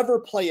I never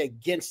play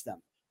against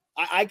them.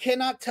 I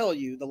cannot tell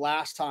you the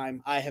last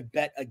time I have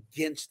bet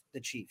against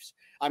the Chiefs.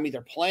 I'm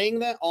either playing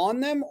that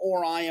on them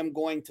or I am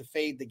going to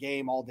fade the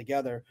game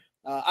altogether.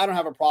 I don't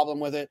have a problem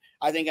with it.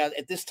 I think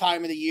at this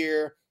time of the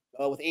year,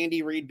 with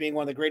Andy Reid being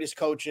one of the greatest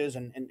coaches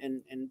and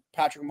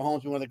Patrick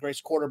Mahomes being one of the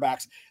greatest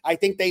quarterbacks, I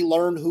think they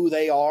learn who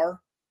they are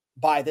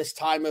by this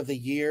time of the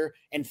year,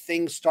 and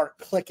things start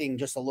clicking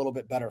just a little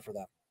bit better for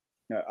them.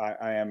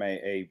 I am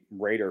a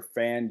Raider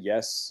fan,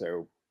 yes,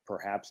 so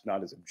perhaps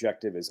not as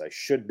objective as I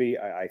should be.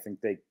 I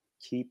think they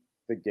keep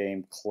the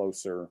game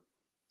closer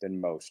than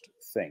most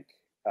think.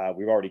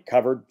 We've already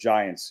covered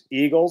Giants,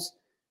 Eagles,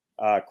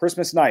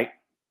 Christmas night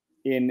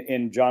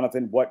in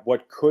Jonathan,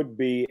 what could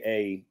be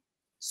a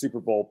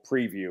Super Bowl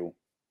preview,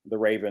 the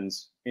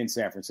Ravens in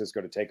San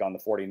Francisco to take on the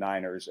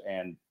 49ers,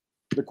 and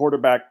the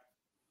quarterback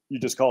you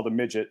just called a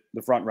midget,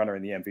 the front runner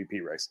in the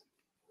MVP race.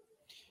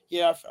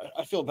 Yeah,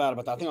 I feel bad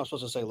about that. I think I was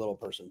supposed to say little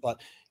person,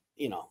 but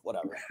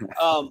whatever.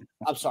 I'm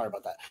sorry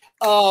about that.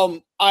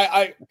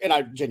 I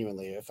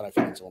genuinely, if I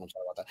feel someone, I'm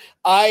sorry about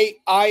that.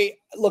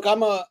 Look, I'm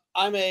not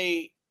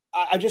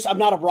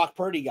a Brock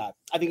Purdy guy.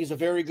 I think he's a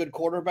very good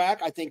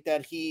quarterback. I think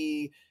that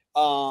he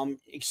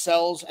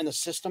excels in the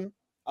system.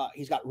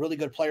 He's got really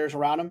good players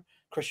around him.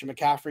 Christian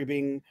McCaffrey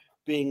being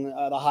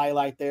the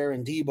highlight there,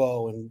 and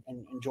Debo and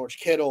George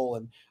Kittle.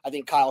 And I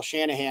think Kyle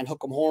Shanahan,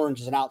 hook 'em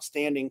horns, is an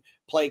outstanding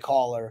play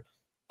caller.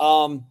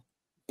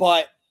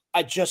 But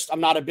I'm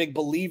not a big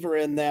believer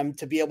in them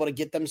to be able to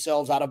get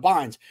themselves out of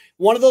binds.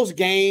 One of those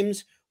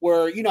games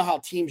where, you know how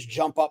teams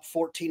jump up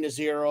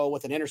 14-0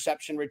 with an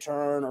interception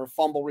return or a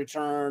fumble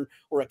return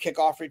or a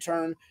kickoff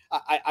return.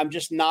 I'm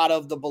just not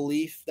of the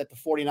belief that the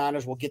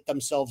 49ers will get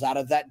themselves out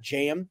of that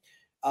jam.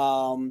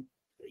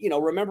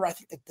 Remember, I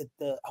think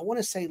that I want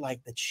to say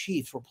like the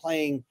Chiefs were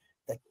playing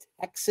the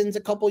Texans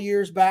a couple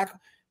years back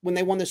when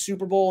they won the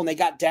Super Bowl and they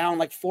got down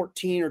like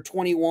 14 or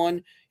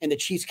 21 and the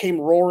Chiefs came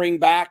roaring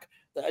back.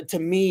 To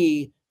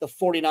me, the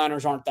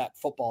 49ers aren't that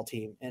football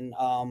team. And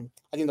I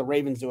think the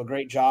Ravens do a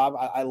great job.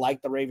 I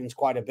like the Ravens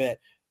quite a bit.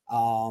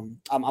 I'm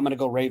going to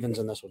go Ravens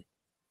in this one.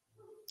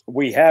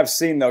 We have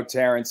seen, though,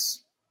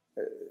 Terrence,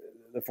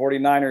 the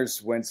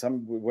 49ers,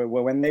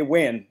 when they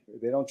win,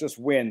 they don't just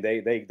win.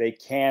 They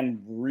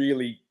can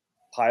really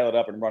pile it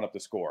up and run up the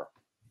score.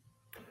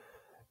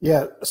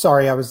 Yeah,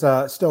 sorry, I was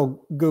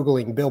still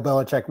Googling Bill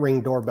Belichick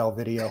Ring doorbell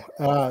video.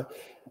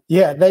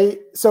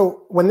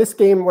 So when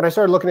I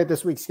started looking at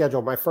this week's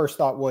schedule, my first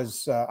thought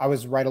was I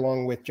was right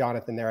along with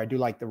Jonathan there. I do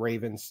like the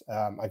Ravens.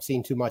 I've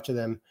seen too much of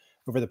them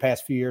over the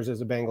past few years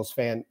as a Bengals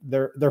fan.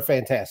 They're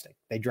fantastic.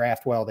 They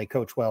draft well. They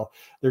coach well.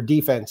 Their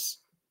defense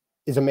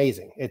is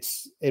amazing.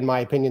 It's, in my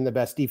opinion, the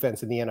best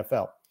defense in the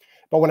NFL.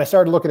 But when I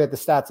started looking at the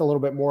stats a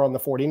little bit more on the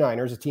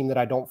 49ers, a team that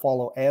I don't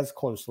follow as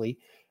closely,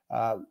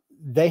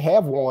 they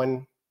have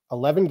won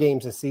 11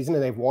 games this season,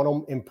 and they've won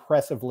them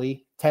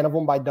impressively, 10 of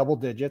them by double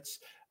digits,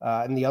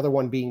 and the other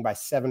one being by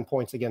 7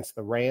 points against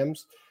the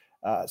Rams.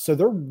 So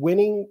they're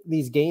winning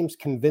these games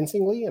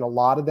convincingly, and a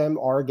lot of them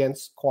are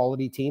against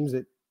quality teams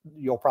that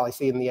you'll probably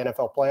see in the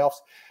NFL playoffs.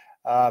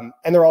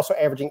 And they're also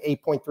averaging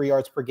 8.3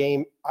 yards per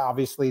game.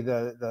 Obviously,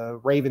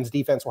 the Ravens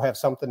defense will have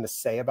something to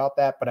say about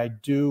that, but I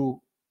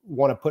do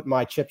want to put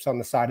my chips on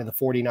the side of the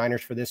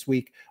 49ers for this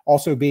week.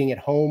 Also being at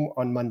home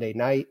on Monday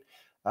night,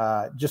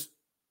 just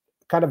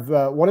kind of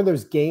one of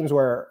those games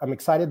where I'm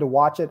excited to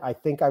watch it. I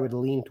think I would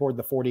lean toward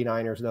the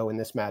 49ers, though, in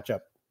this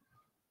matchup.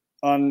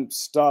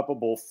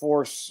 Unstoppable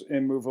force,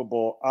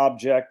 immovable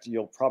object.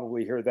 You'll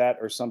probably hear that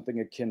or something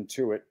akin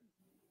to it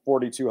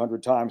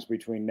 4,200 times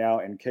between now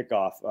and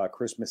kickoff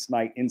Christmas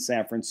night in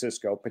San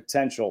Francisco.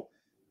 Potential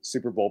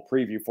Super Bowl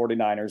preview,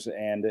 49ers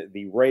and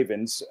the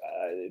Ravens.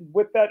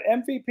 With that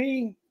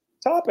MVP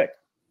topic,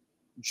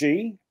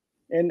 G,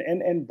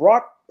 and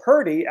Brock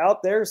Purdy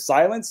out there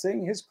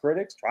silencing his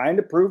critics, trying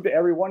to prove to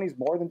everyone he's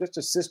more than just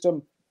a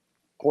system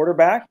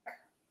quarterback.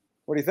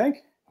 What do you think?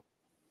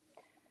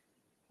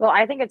 Well,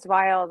 I think it's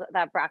wild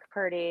that Brock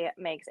Purdy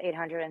makes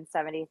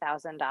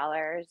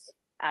 $870,000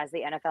 as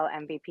the NFL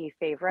MVP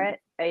favorite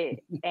a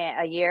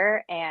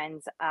year,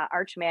 and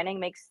Arch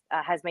Manning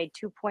has made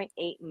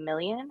 $2.8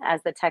 million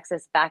as the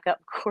Texas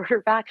backup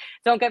quarterback.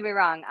 Don't get me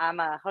wrong, I'm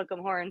a hook 'em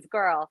horns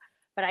girl,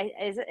 but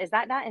is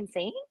that not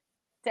insane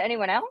to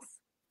anyone else?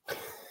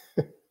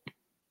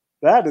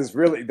 That is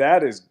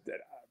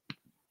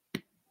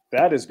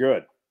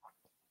good.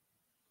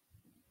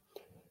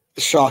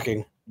 It's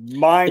shocking.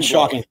 It's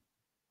shocking.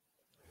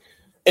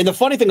 And the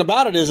funny thing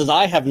about it is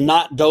I have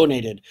not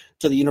donated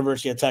to the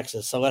University of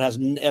Texas, so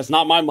it's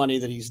not my money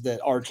that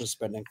Arch is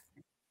spending.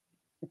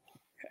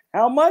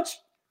 How much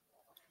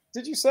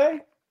did you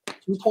say?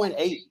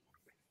 2.8.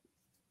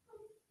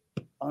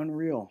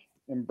 Unreal.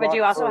 But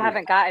you also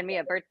haven't gotten me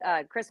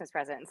a Christmas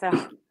present, so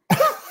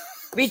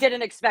we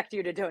didn't expect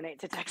you to donate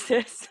to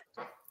Texas.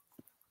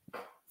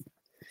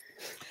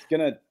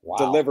 Gonna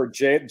deliver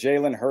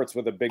Jalen Hurts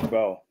with a big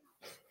bow.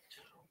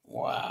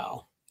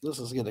 Wow. This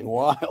is getting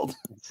wild.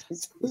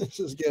 This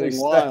is getting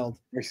wild.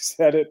 We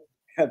said it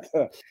at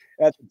the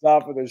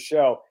top of the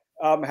show.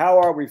 How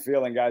are we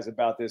feeling, guys,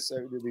 about this?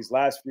 These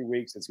last few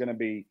weeks, it's going to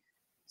be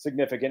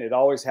significant. It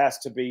always has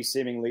to be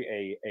seemingly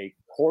a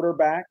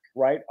quarterback,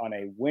 right, on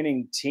a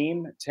winning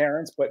team,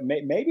 Terrence. But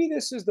maybe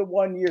this is the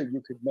one year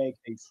you could make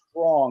a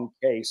strong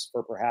case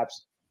for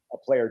perhaps a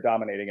player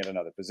dominating at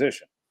another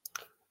position.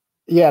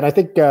 Yeah, and I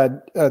think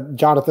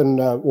Jonathan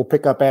will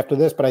pick up after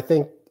this, but I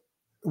think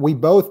we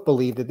both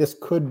believe that this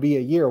could be a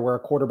year where a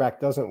quarterback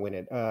doesn't win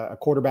it. A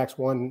quarterback's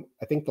won,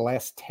 I think, the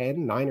last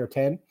 9 or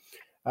 10.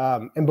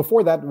 And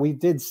before that, we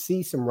did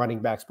see some running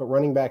backs, but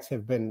running backs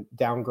have been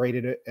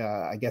downgraded,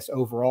 I guess,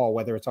 overall,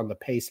 whether it's on the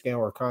pay scale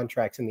or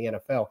contracts in the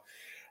NFL.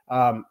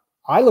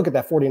 I look at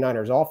that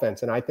 49ers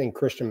offense, and I think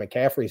Christian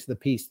McCaffrey is the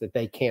piece that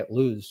they can't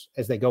lose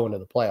as they go into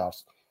the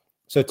playoffs.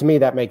 So to me,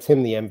 that makes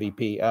him the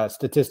MVP.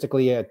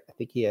 Statistically, I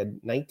think he had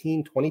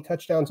 19, 20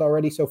 touchdowns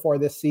already so far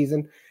this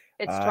season.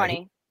 It's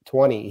 20.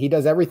 20. He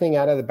does everything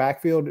out of the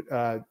backfield,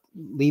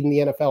 leading the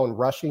NFL in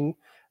rushing.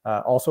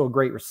 Also a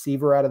great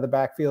receiver out of the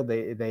backfield.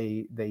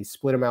 They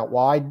split him out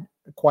wide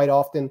quite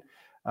often.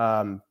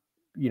 I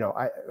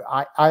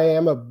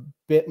am a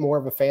bit more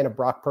of a fan of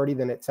Brock Purdy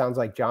than it sounds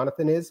like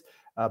Jonathan is,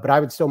 but I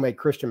would still make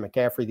Christian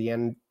McCaffrey the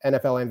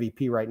NFL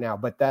MVP right now.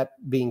 But that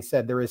being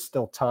said, there is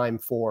still time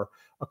for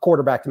a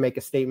quarterback to make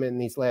a statement in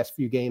these last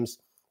few games,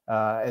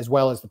 as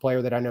well as the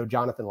player that I know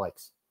Jonathan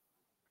likes.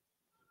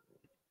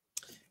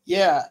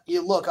 Yeah,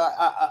 look,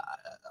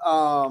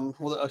 I'm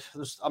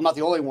not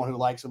the only one who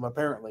likes him,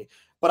 apparently.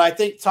 But I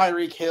think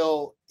Tyreek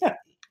Hill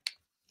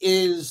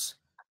is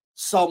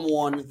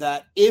someone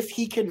that if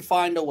he can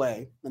find a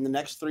way in the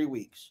next 3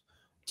 weeks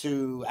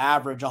to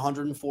average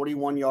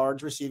 141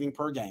 yards receiving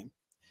per game,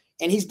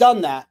 and he's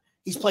done that.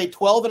 He's played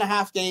 12 and a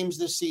half games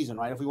this season,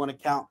 right? If we want to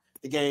count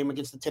the game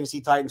against the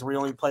Tennessee Titans where he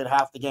only played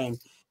half the game.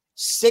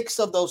 6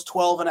 of those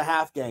 12 and a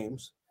half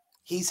games,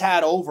 he's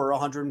had over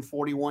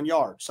 141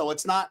 yards. So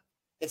it's not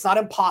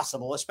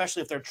impossible,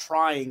 especially if they're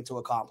trying to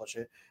accomplish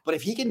it. But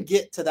if he can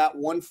get to that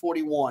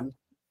 141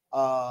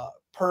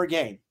 per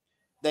game,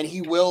 then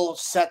he will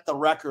set the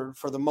record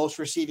for the most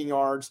receiving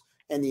yards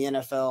in the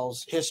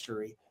NFL's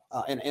history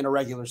in a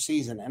regular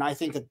season. And I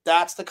think that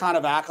that's the kind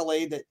of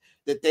accolade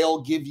that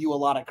they'll give you a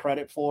lot of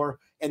credit for,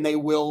 and they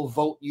will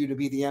vote you to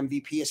be the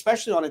MVP,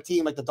 especially on a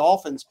team like the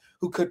Dolphins,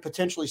 who could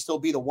potentially still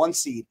be the 1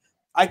 seed.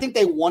 I think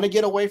they want to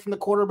get away from the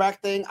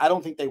quarterback thing. I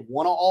don't think they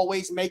want to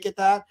always make it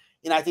that.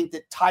 And I think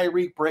that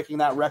Tyreek breaking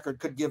that record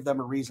could give them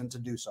a reason to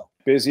do so.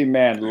 Busy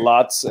man,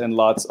 lots and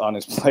lots on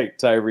his plate,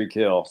 Tyreek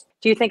Hill.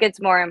 Do you think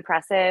it's more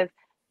impressive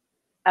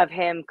of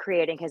him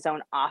creating his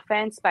own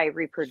offense by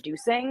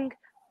reproducing,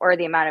 or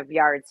the amount of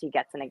yards he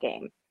gets in a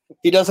game?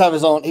 He does have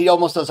his own. He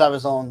almost does have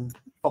his own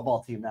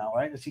football team now,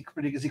 right? Is he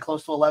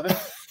close to 11?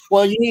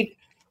 Well, they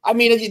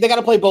got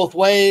to play both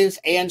ways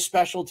and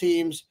special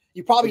teams.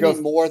 You probably need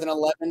more than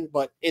 11,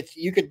 but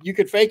you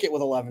could fake it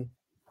with 11.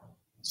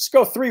 Just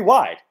go 3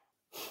 wide.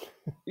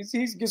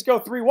 He's just go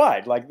 3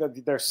 wide. Like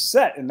they're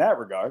set in that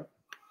regard.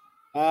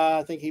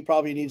 I think he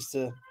probably needs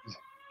to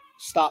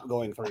stop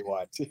going 3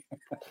 wide.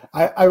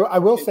 I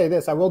will say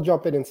this. I will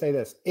jump in and say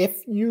this.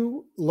 If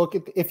you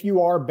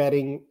are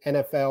betting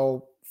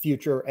NFL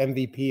future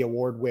MVP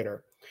award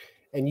winner,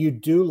 and you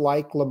do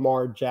like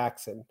Lamar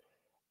Jackson,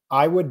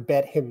 I would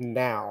bet him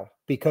now,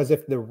 because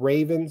if the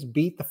Ravens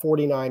beat the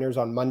 49ers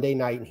on Monday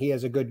night and he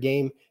has a good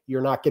game,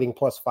 you're not getting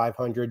plus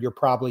 500. You're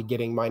probably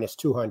getting minus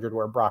 200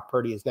 where Brock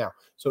Purdy is now.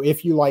 So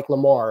if you like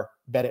Lamar,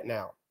 bet it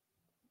now.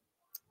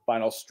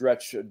 Final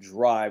stretch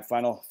drive,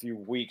 final few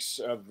weeks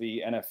of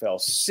the NFL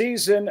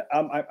season.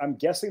 I'm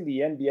guessing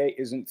the NBA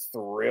isn't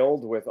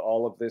thrilled with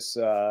all of this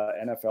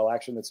NFL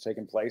action that's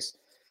taken place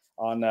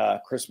on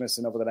Christmas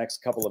and over the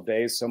next couple of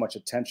days. So much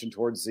attention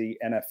towards the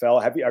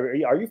NFL.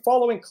 Are you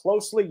following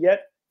closely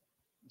yet,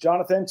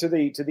 Jonathan, to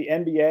the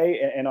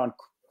NBA and on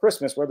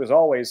Christmas, where there's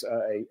always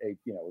a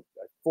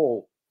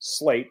full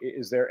slate?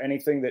 Is there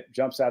anything that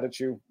jumps out at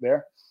you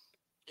there?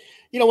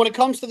 When it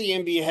comes to the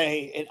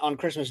NBA on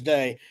Christmas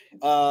Day,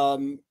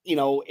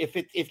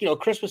 if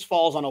Christmas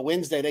falls on a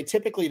Wednesday, they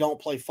typically don't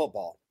play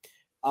football.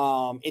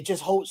 It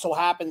just so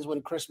happens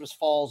when Christmas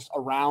falls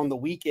around the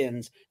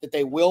weekends that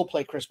they will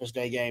play Christmas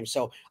Day games.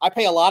 So I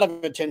pay a lot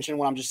of attention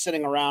when I'm just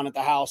sitting around at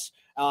the house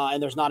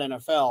and there's not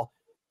NFL.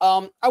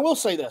 I will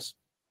say this,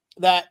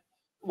 that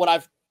what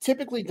I've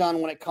typically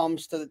done when it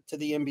comes to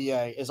the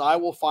NBA is I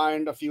will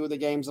find a few of the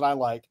games that I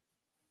like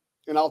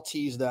and I'll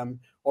tease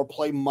them or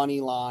play money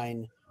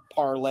line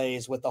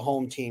parlays with the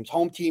home teams.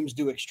 Home teams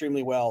do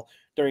extremely well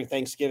during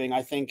Thanksgiving.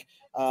 I think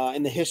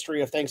in the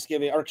history of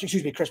Thanksgiving, or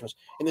excuse me, Christmas,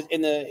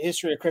 in the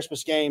history of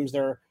Christmas games,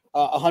 they're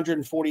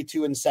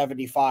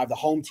 142-75. The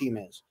home team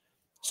is.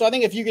 So I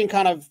think if you can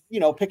kind of,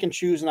 pick and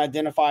choose and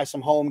identify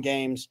some home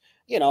games,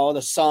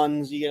 the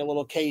Suns, you get a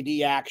little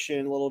KD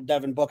action, a little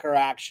Devin Booker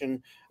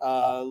action.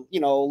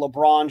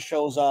 LeBron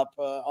shows up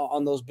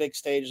on those big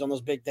stages, on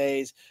those big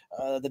days.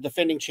 The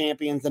defending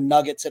champions, the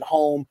Nuggets at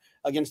home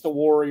against the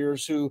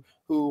Warriors, who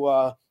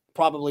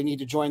probably need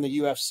to join the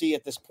UFC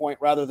at this point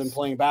rather than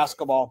playing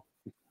basketball.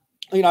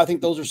 I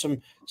think those are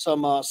some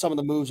of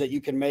the moves that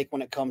you can make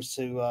when it comes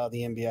to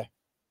the NBA.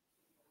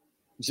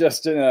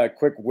 Just in a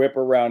quick whip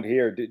around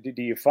here, do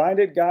you find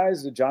it,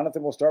 guys?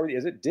 Jonathan, we'll start with you.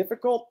 Is it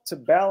difficult to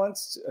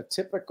balance a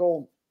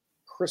typical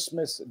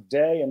Christmas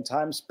day and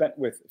time spent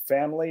with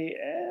family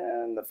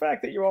and the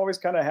fact that you always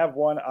kind of have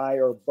one eye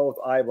or both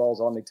eyeballs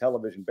on the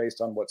television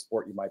based on what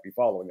sport you might be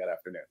following that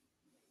afternoon?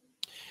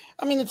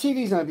 I mean, the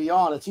TV's going to be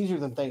on. It's easier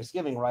than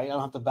Thanksgiving, right? I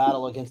don't have to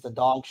battle against the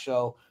dog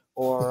show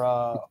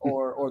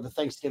or the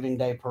Thanksgiving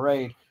Day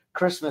parade.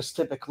 Christmas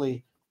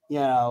typically,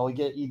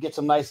 you get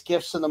some nice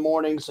gifts in the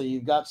morning, so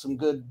you've got some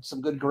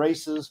good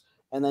graces,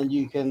 and then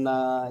you can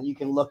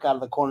look out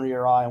of the corner of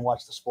your eye and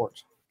watch the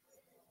sports.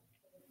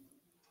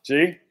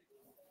 G?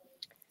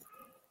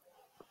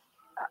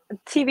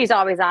 TV's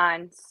always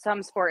on.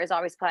 Some sport is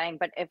always playing,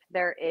 but if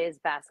there is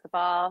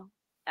basketball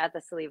at the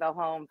Salivo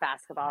home,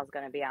 basketball is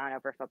going to be on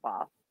over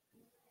football.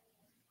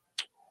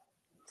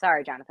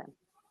 Sorry, Jonathan.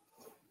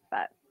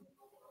 But,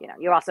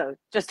 you also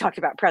just talked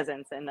about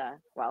presents and,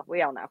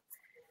 we all know.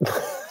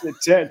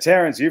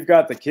 Terrence, you've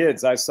got the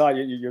kids. I saw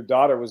your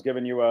daughter was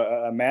giving you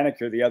a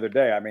manicure the other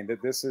day. I mean,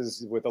 this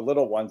is with the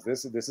little ones.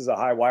 This is a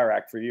high wire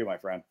act for you, my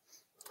friend.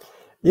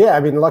 Yeah, I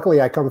mean,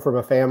 luckily I come from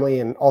a family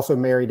and also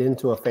married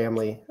into a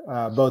family,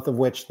 both of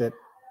which that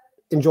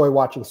enjoy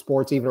watching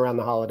sports even around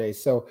the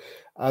holidays. So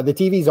the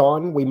TV's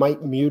on. We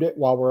might mute it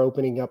while we're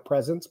opening up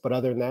presents, but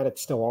other than that,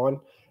 it's still on.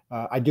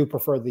 I do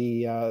prefer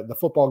the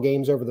football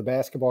games over the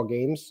basketball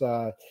games.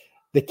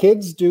 The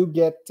kids do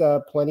get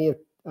plenty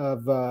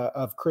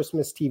of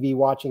Christmas TV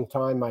watching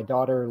time. My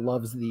daughter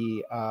loves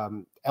the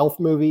Elf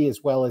movie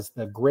as well as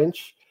the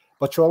Grinch,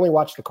 but she'll only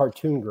watch the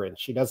cartoon Grinch.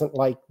 She doesn't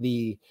like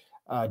the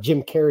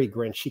Jim Carrey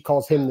Grinch. She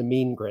calls him the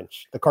mean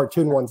Grinch. The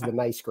cartoon one's the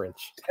nice Grinch.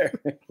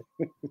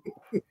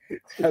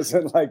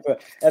 Doesn't like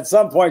at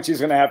some point she's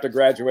going to have to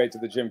graduate to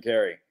the Jim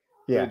Carrey.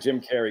 Yeah, the Jim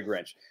Carrey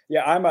Grinch.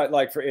 Yeah, I'm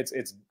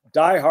it's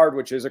Die Hard,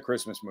 which is a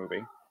Christmas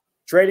movie.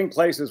 Trading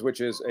Places,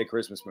 which is a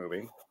Christmas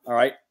movie. All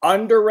right,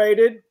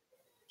 underrated.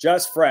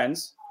 Just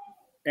Friends,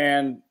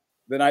 and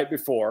The Night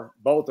Before,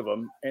 both of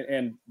them.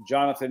 And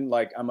Jonathan,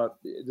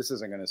 this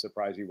isn't going to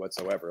surprise you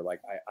whatsoever.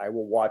 I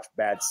will watch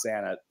Bad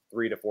Santa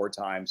 3 to 4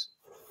 times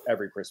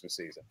every Christmas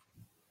season.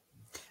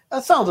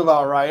 That sounds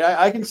about right.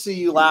 I can see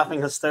you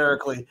laughing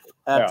hysterically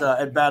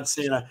at Bad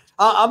Santa.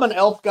 I'm an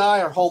Elf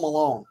guy or Home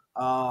Alone.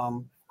 I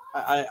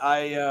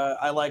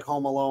like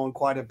Home Alone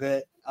quite a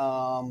bit.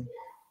 And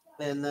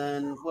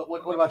then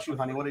what about you,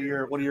 honey? What are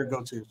your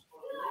go-tos?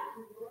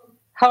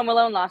 Home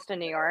Alone lost in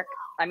New York.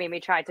 I mean, we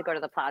tried to go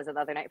to the Plaza the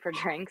other night for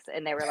drinks,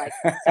 and they were like,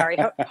 sorry,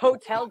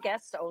 hotel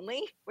guests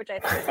only, which I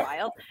thought was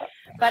wild.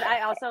 But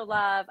I also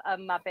love A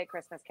Muppet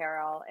Christmas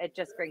Carol. It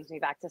just brings me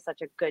back to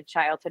such a good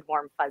childhood,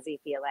 warm, fuzzy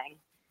feeling.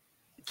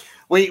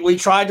 We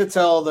tried to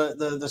tell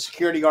the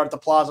security guard at the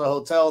Plaza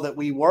Hotel that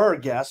we were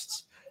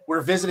guests.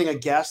 We're visiting a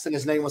guest, and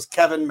his name was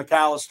Kevin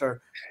McAllister,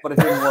 but it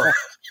didn't work.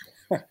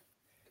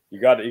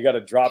 You got to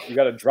drop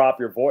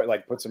your voice,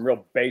 put some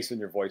real bass in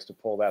your voice to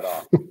pull that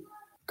off.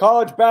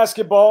 College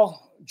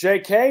basketball,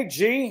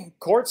 JKG,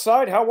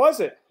 courtside, how was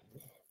it?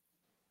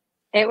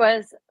 It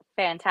was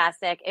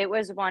fantastic. It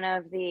was one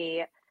of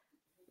we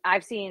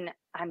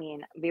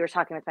were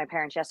talking with my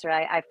parents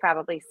yesterday. I've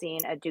probably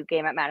seen a Duke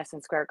game at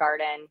Madison Square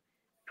Garden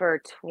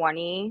for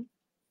 20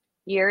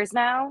 years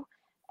now.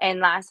 And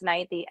last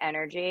night, the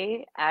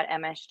energy at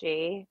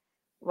MSG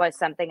was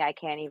something I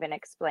can't even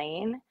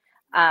explain.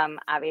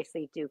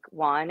 Obviously, Duke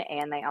won,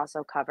 and they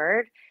also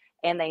covered.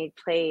 And they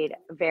played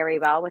very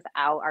well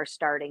without our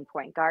starting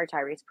point guard,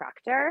 Tyrese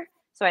Proctor.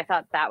 So I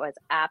thought that was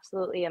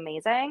absolutely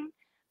amazing.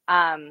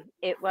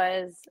 It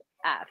was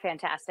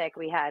fantastic.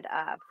 We had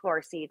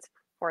 4 seats,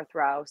 4th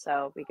row,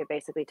 so we could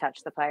basically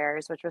touch the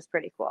players, which was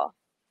pretty cool.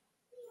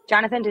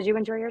 Jonathan, did you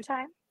enjoy your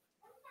time?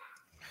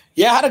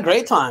 Yeah, I had a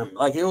great time.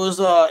 Like it was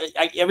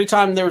every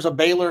time there was a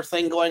Baylor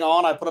thing going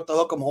on, I put up the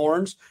hook 'em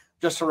horns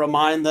just to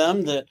remind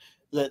them that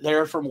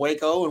they're from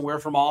Waco and we're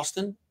from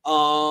Austin.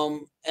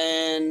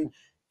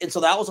 And so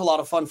that was a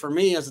lot of fun for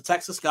me as a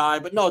Texas guy.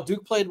 But no,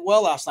 Duke played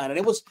well last night, and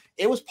it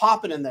was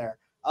popping in there.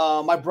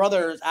 My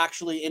brother is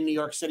actually in New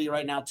York City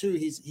right now too.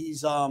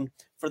 He's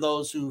for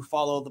those who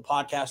follow the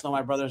podcast know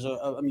my brother's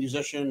a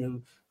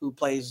musician who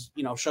plays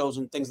shows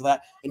and things like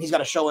that, and he's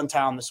got a show in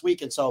town this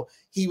week, and so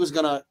he was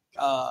gonna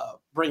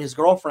bring his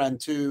girlfriend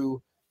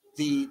to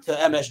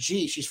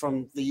MSG. She's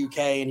from the UK,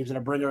 and he was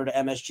gonna bring her to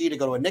MSG to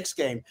go to a Knicks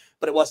game,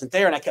 but it wasn't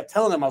there. And I kept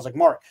telling him, I was like,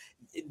 Mark,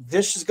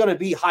 this is gonna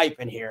be hype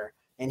in here.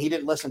 And he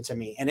didn't listen to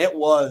me. And it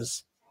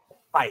was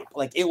hype.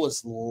 Like it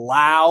was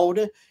loud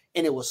and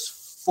it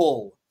was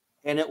full.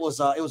 And it was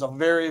a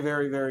very,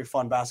 very, very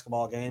fun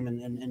basketball game.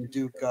 And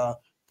Duke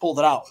pulled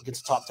it out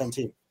against a top 10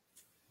 team.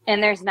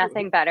 And there's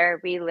nothing better.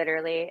 We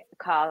literally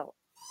call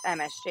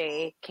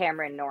MSG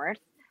Cameron North.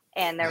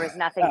 And there was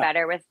nothing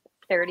better with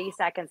 30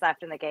 seconds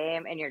left in the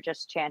game. And you're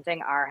just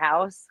chanting our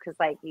house because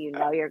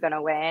you're going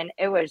to win.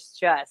 It was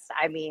just,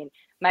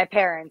 my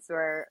parents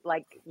were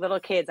like little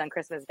kids on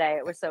Christmas Day.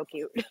 It was so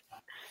cute.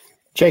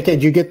 JK,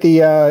 did you get the,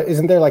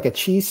 isn't there like a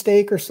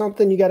cheesesteak or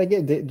something you got to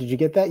get? Did you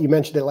get that? You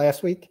mentioned it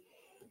last week.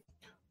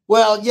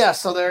 Well, yeah.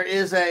 So there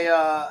is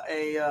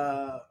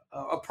a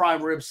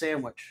prime rib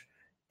sandwich.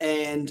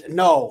 And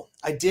no,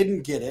 I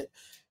didn't get it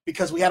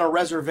because we had a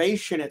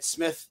reservation at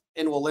Smith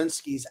and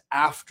Walensky's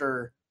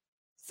after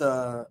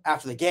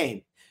the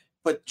game.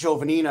 But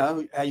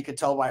Jovanina, you could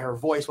tell by her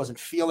voice, wasn't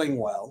feeling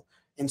well.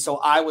 And so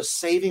I was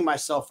saving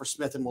myself for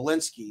Smith and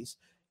Walensky's,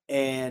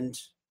 and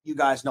you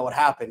guys know what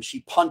happened.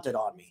 She punted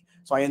on me.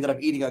 So I ended up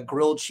eating a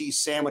grilled cheese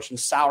sandwich and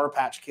Sour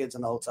Patch Kids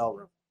in the hotel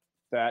room.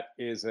 That's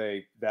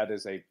a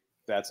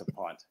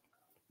punt.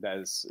 That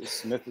is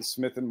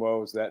Smith and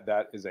Woes.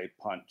 That is a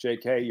punt.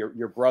 JK,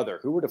 your brother,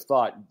 who would have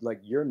thought,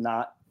 you're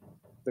not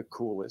the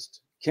coolest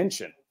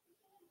Kinchin.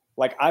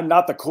 I'm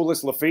not the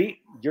coolest Lafitte.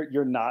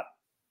 You're not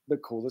the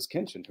coolest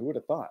Kinchin. Who would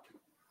have thought?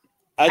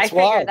 I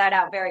figured that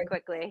out very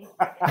quickly.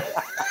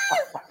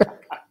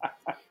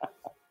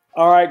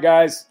 All right,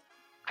 guys.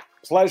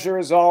 Pleasure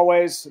as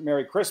always.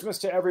 Merry Christmas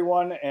to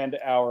everyone and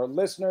our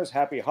listeners.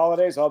 Happy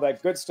holidays, all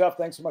that good stuff.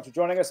 Thanks so much for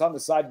joining us on the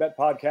Side Bet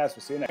Podcast.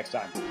 We'll see you next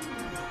time.